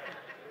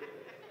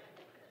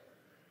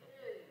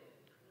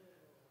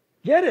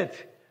 Get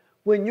it?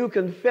 When you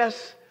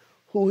confess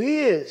who he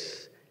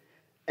is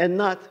and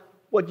not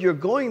what you're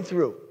going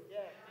through,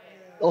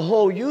 the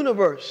whole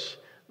universe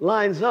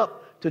lines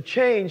up to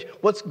change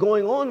what's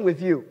going on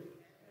with you.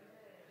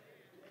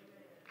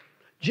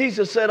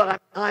 Jesus said,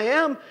 I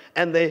am,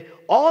 and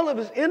all of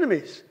his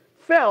enemies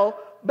fell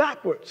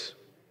backwards.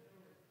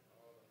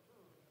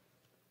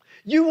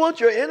 You want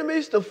your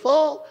enemies to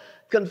fall?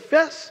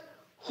 Confess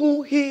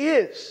who he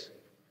is.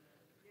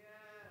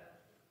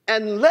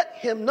 And let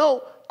him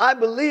know, I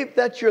believe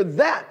that you're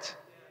that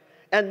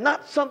and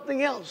not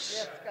something else.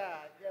 Yes,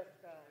 God. Yes,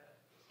 God.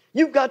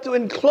 You've got to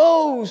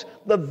enclose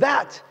the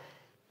that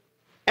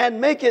and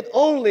make it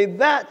only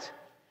that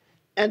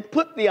and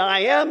put the I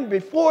am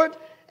before it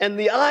and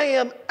the I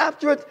am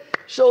after it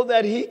so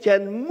that he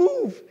can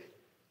move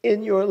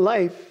in your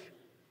life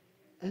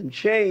and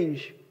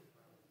change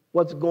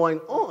what's going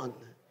on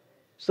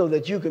so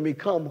that you can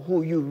become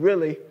who you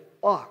really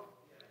are.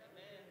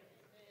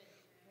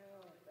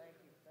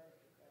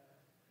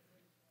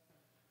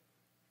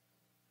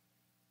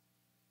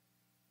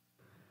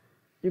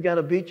 You got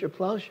to beat your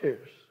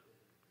plowshares.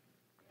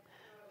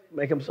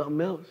 Make them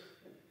something else.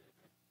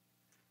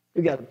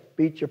 You got to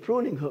beat your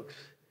pruning hooks.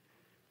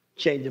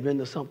 Change them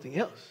into something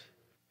else.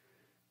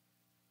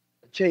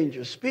 Change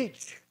your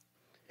speech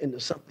into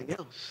something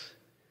else.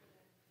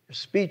 Your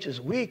speech is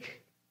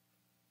weak.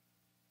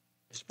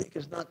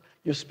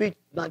 Your speech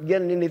is not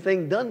getting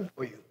anything done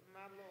for you.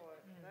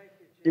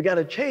 You got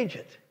to change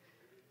it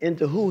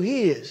into who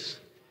he is.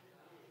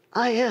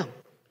 I am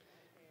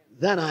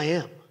that I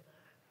am.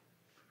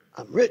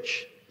 I'm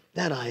rich,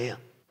 that I am.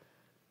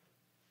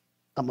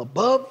 I'm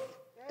above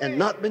and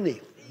not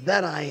beneath,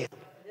 that I am.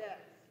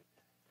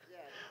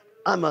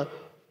 I'm a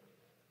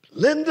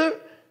lender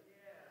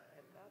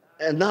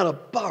and not a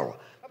borrower,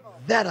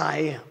 that I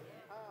am.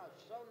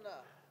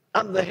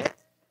 I'm the head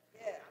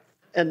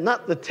and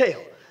not the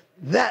tail,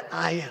 that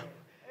I am.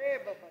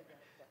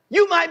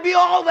 You might be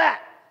all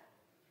that,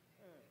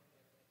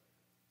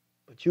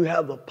 but you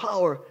have the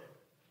power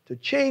to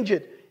change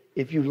it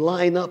if you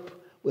line up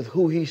with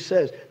who he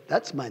says.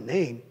 That's my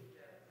name.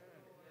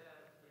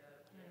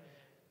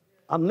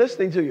 I'm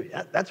listening to you.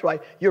 That's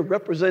right. You're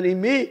representing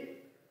me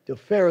to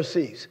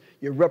Pharisees.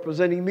 You're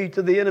representing me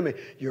to the enemy.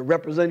 You're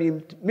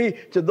representing me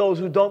to those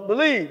who don't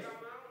believe.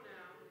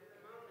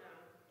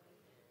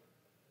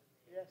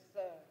 Yes, sir.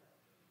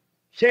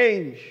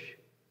 Change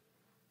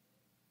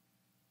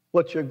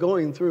what you're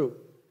going through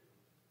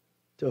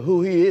to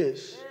who he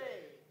is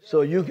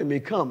so you can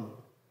become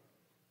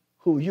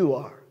who you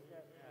are.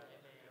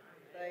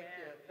 Thank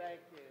you. Thank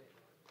you.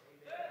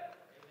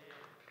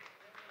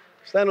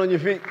 Stand on your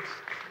feet.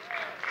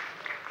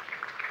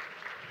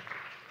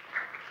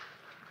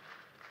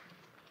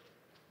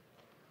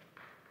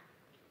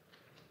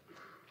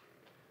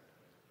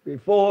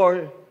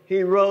 Before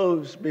he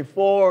rose,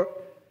 before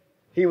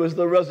he was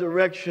the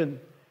resurrection,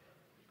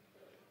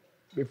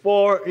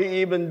 before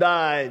he even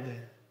died,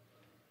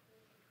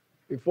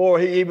 before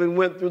he even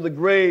went through the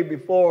grave,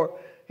 before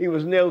he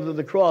was nailed to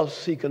the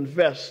cross, he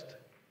confessed,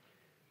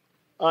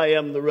 I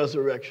am the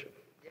resurrection.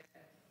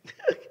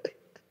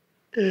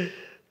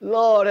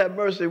 Lord have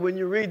mercy. When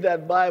you read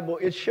that Bible,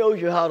 it shows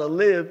you how to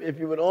live if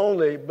you would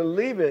only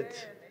believe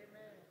it.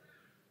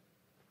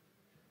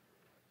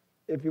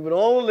 If you would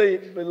only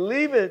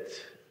believe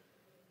it.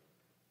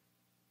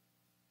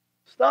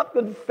 Stop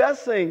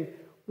confessing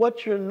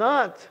what you're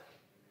not.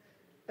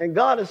 And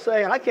God is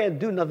saying, I can't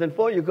do nothing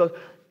for you because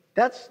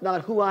that's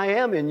not who I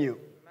am in you.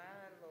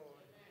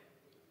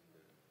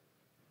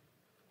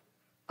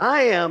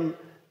 I am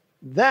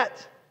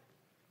that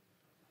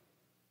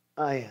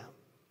I am.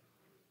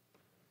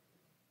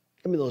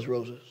 Give me those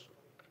roses.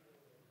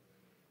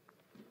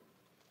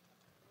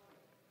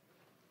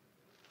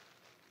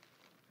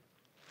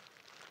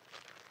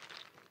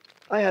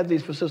 I had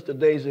these for Sister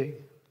Daisy.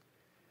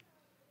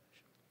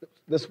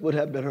 This would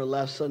have been her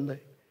last Sunday.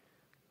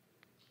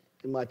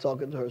 In my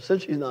talking to her,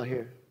 since she's not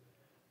here,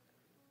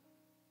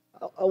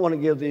 I want to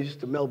give these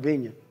to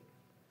Melvinian.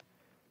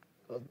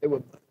 They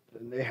were,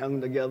 and they hung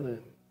together.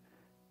 And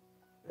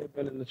they've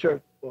been in the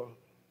church for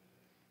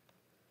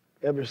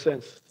ever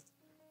since.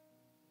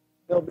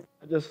 Melvin,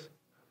 I just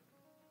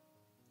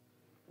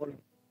want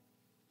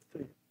to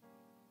see.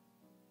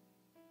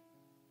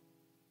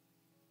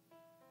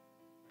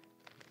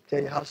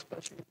 Tell you how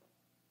special.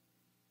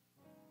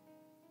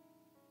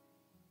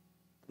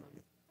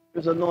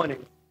 His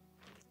anointing.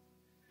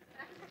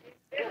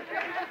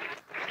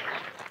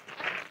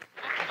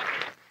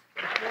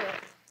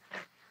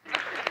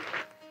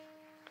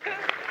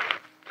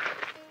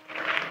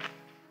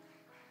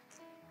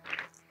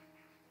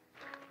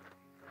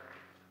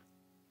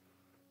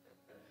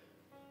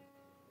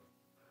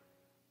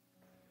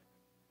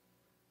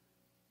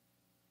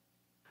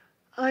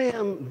 I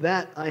am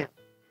that I am.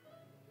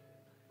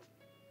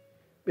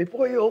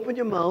 Before you open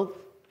your mouth,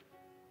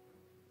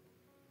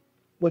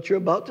 what you're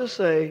about to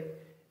say,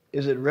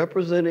 is it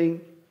representing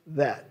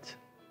that?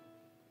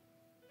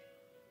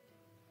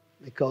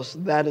 Because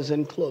that is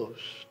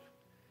enclosed.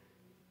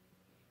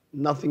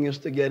 Nothing is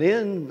to get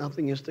in,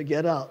 nothing is to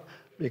get out,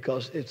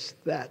 because it's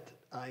that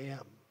I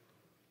am.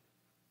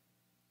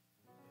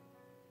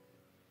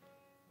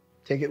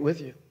 Take it with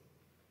you.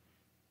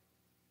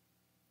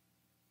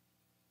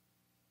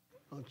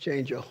 I'll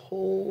change your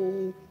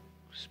whole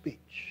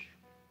speech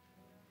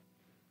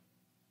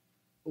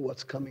for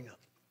what's coming up.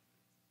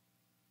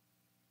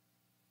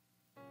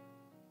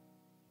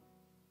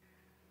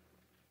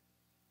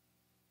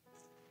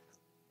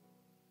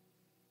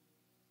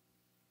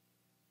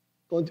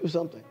 Going through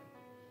something.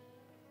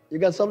 You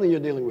got something you're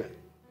dealing with.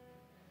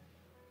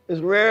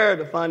 It's rare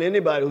to find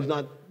anybody who's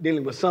not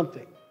dealing with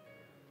something.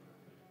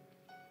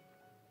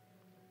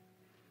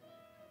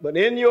 But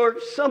in your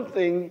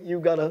something, you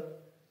got to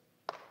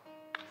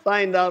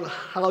find out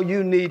how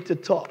you need to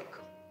talk.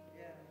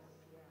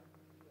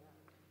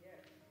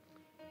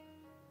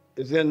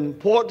 It's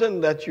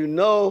important that you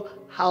know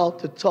how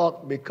to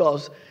talk,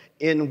 because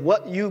in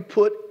what you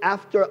put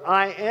after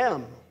I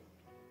am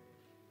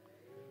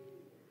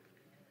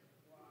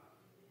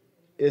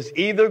is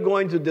either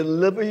going to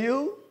deliver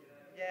you,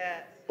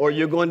 or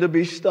you're going to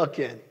be stuck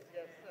in.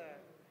 Yes, sir.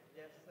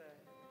 Yes, sir.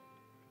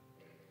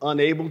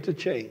 Unable to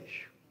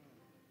change.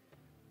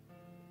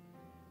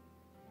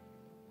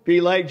 Be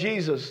like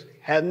Jesus,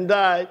 hadn't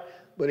died,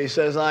 but he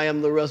says, I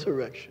am the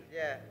resurrection.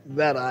 Yeah.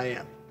 That I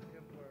am.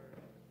 Good word.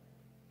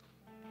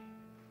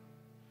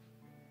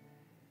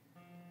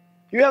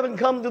 You haven't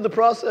come to the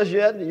process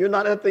yet, and you're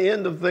not at the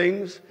end of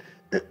things,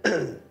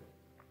 but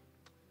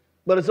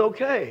it's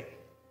okay.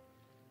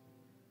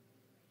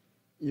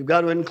 You've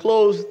got to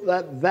enclose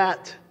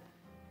that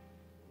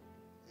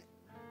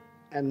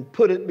and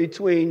put it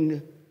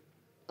between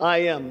I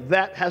am.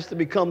 That has to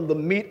become the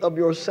meat of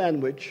your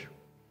sandwich.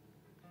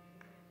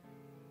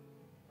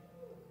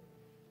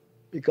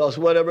 Because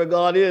whatever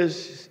God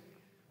is,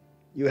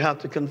 you have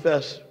to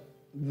confess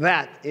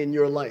that in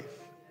your life.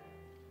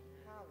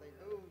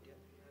 Hallelujah.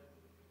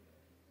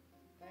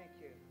 Thank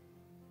you.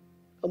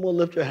 I'm going to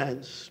lift your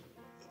hands.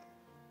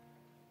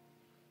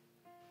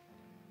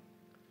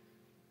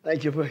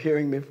 Thank you for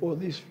hearing me for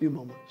these few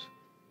moments.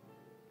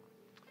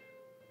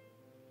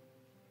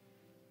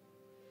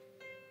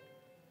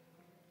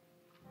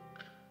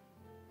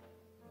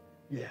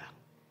 Yeah.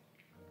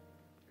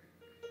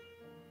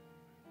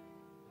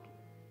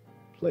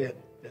 Play it,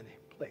 Benny.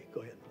 Play it. Go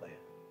ahead and play it.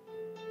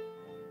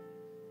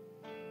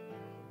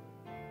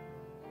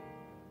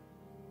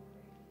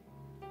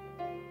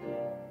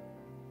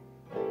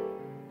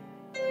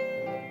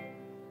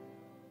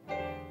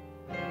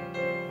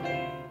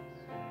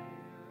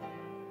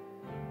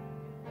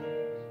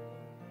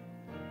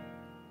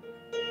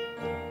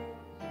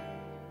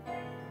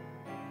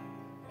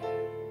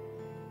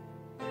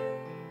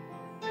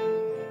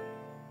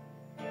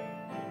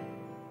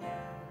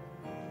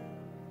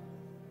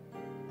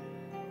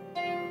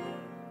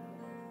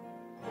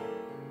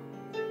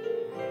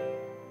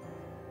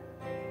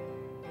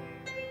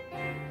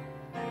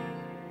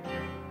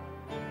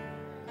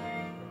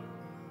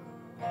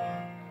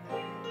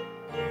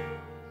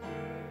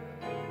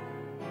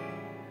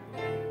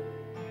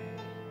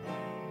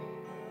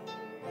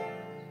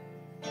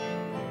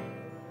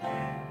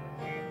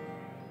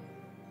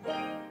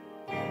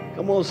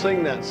 Come on,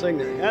 sing that, sing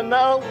that. And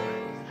now,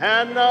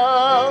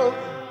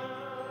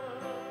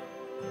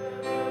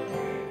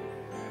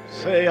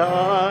 say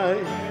I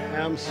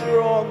am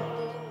strong.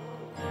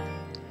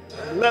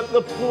 Let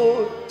the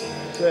poor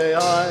say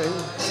I.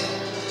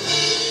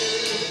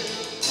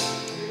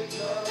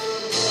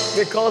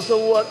 Because of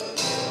what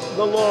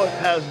the Lord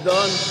has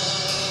done.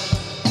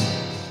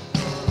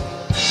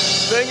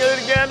 Sing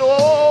it again.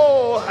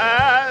 Oh,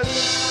 and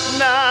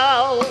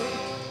now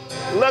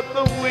let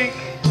the weak,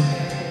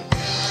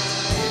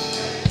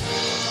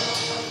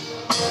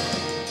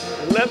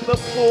 let the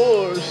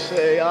poor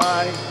say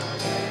I.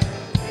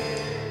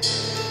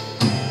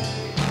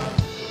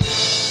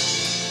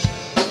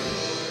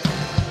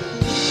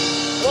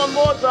 One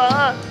more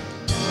time.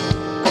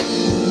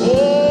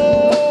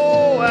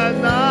 Oh,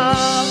 and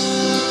now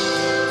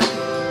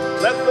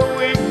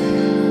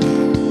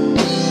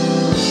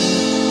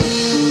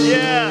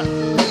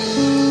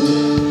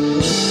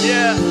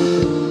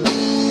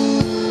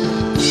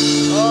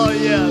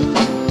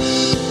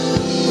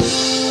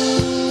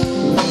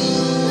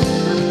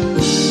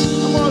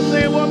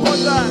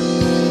time.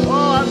 Oh,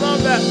 I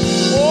love that.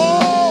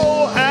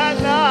 Oh, and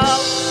now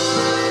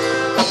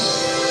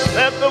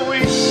let the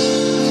weak.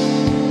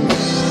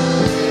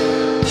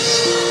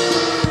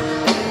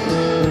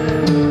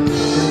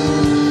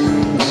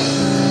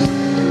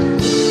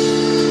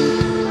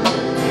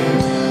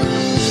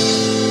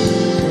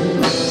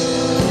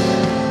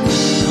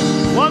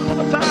 One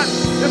more time.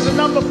 This is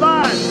number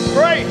 5.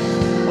 Grace.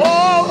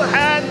 Oh,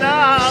 and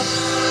now.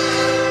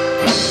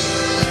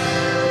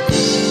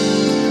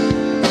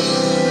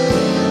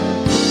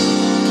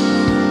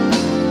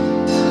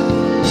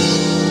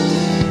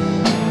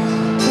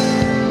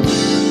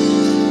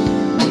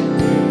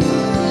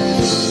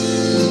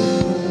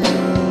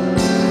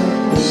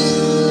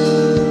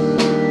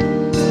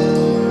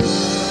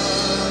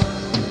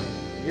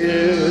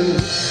 Yeah.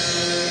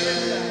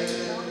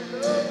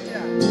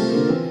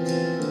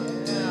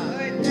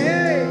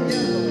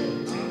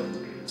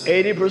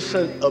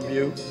 80% of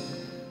you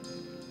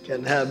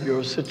can have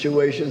your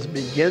situations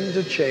begin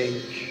to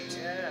change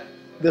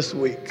this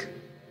week.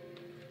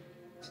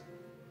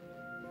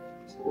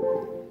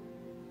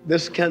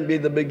 This can be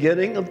the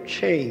beginning of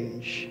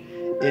change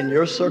in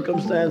your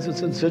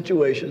circumstances and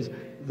situations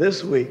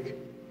this week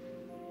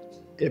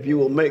if you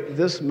will make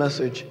this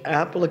message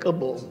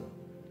applicable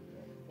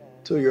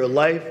to your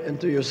life and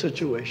to your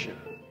situation.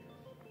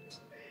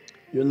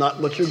 You're not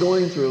what you're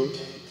going through.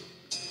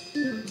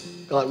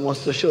 God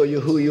wants to show you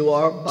who you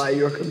are by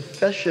your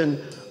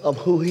confession of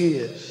who He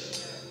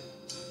is.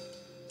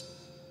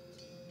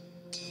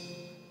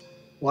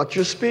 Watch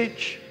your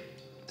speech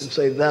and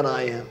say, that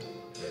I am.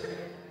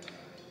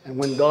 And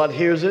when God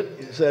hears it,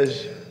 He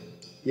says,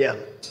 yeah,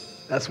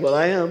 that's what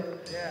I am.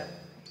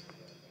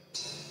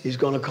 He's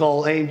going to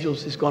call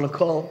angels. He's going to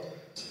call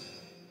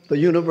the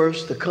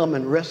universe to come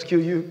and rescue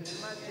you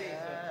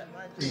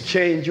and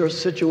change your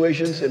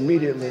situations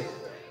immediately.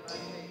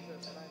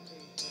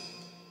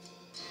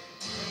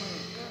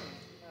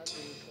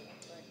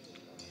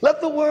 Let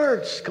the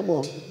words, come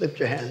on, lift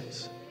your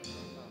hands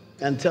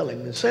and tell Him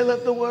and say,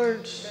 let the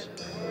words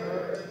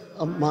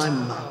of my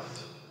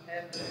mouth,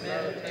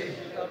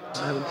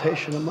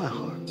 meditation of my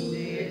heart,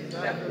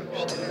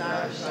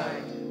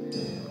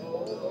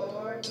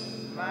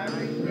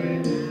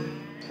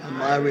 and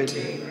my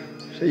Redeemer.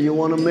 So you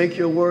want to make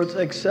your words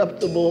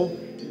acceptable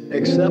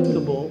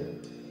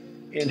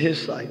in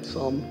His sight.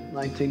 Psalm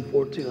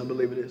 19:14, I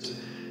believe it is.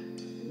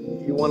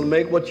 You want to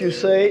make what you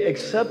say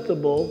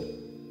acceptable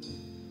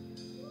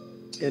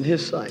in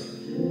His sight.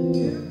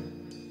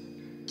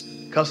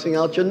 Cussing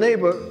out your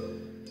neighbor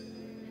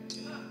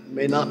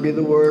may not be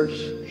the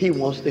words He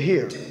wants to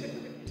hear.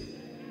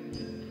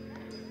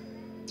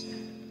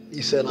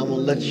 He said, I'm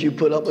going to let you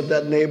put up with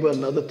that neighbor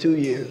another 2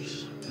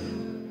 years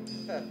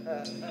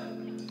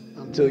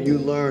until you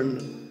learn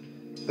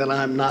that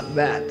I'm not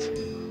that.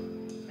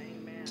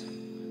 Amen.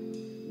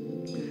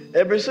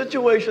 Every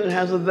situation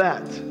has a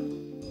that.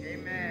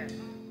 Amen.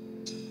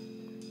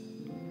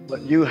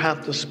 But you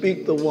have to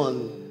speak the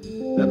one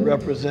that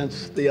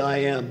represents the I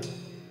am.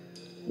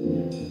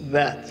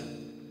 That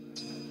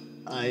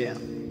I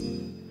am.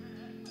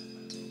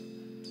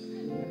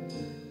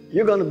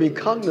 You're going to be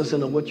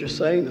cognizant of what you're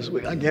saying this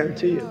week, I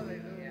guarantee you.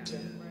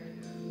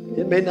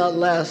 It may not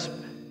last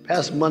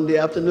past Monday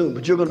afternoon,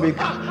 but you're going to be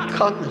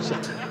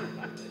cognizant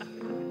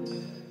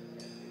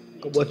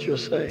of what you're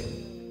saying.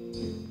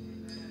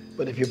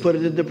 But if you put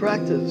it into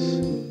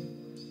practice,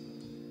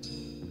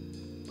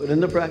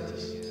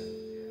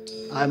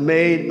 I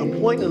made a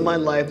point in my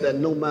life that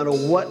no matter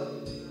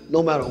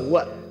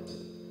what,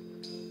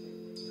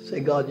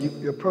 say, God,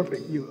 you're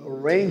perfect. You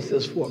arranged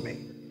this for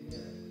me.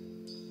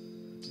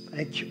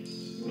 Thank you.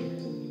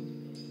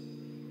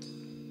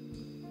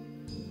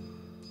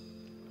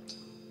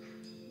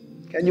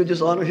 Can you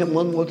just honor Him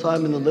one more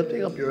time in the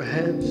lifting up your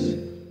hands?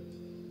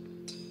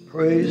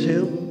 Praise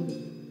Him.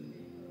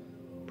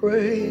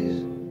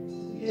 Praise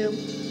Him.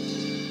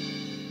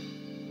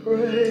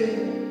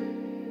 Praise.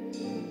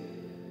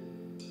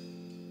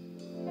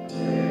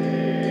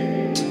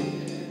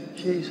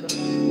 Jesus.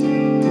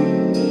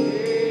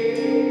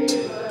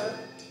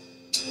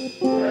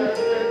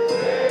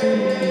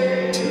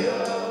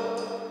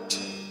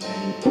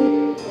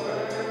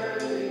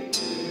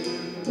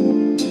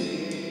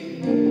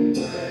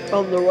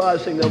 From the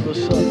rising of the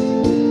sun.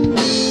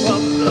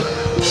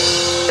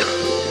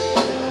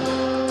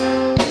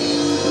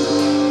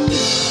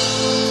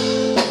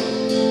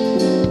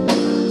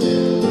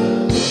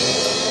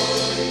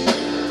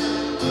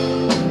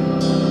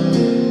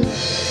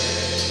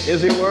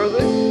 Is He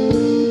worthy?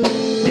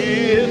 He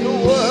is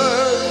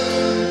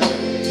worthy.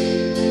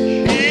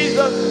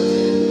 Jesus.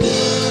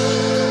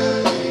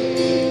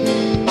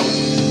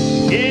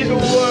 He's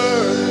worthy.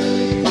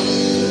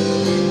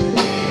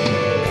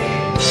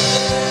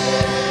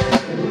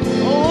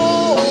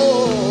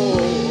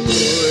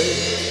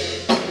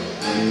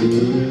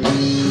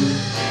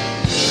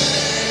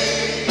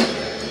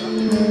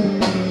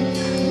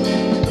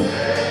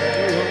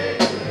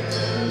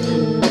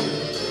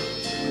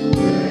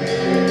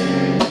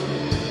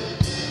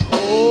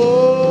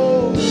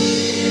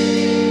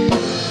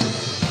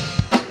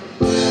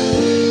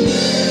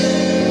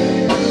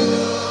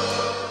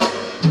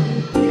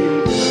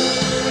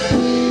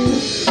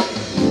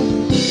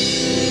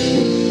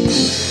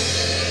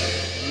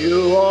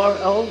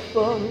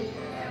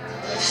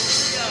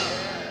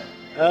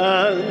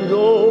 and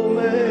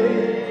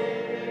Omega.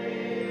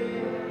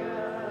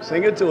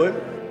 Sing it to him.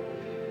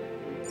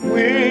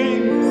 We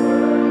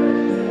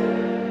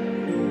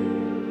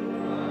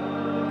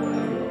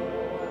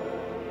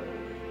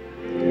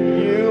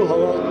you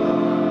are.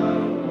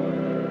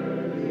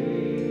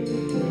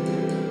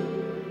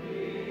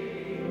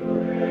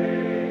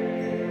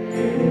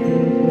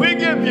 We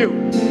give you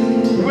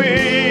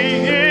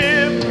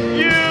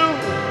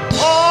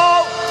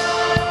all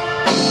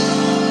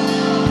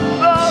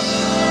the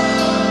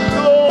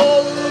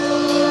glory.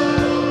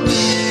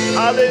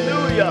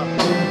 Hallelujah.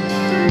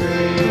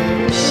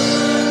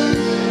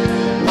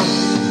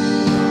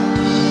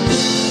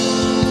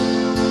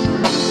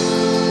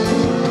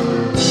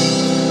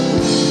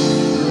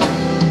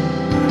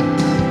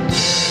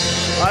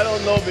 I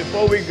don't know,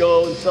 before we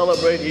go and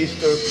celebrate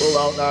Easter, pull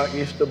out our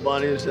Easter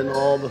bunnies and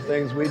all the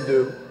things we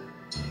do,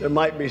 there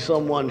might be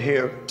someone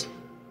here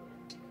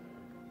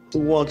who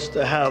wants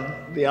to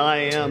have the I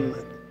am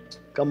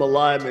come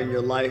alive in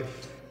your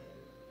life.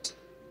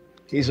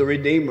 He's a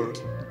redeemer.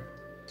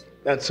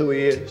 That's who he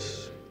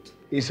is.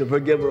 He's a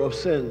forgiver of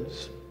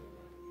sins.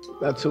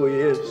 That's who he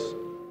is.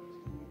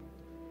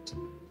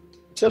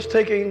 Just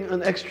taking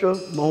an extra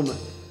moment.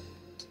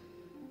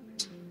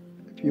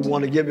 If you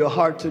want to give your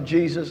heart to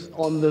Jesus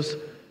on this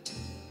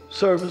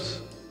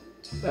service,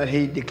 that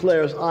he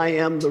declares, I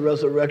am the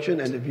resurrection,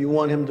 and if you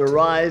want him to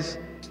rise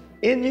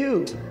in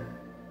you,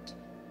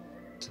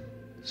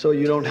 so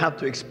you don't have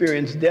to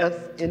experience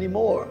death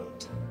anymore,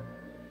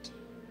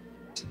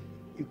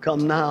 you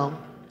come now.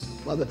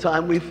 By the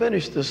time we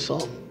finish this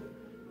song,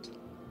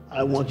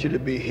 I want you to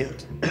be here.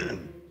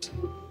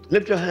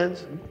 Lift your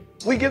hands.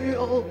 We give you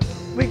all.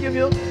 We give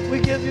you.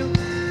 We give you.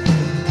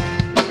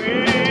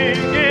 We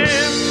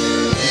give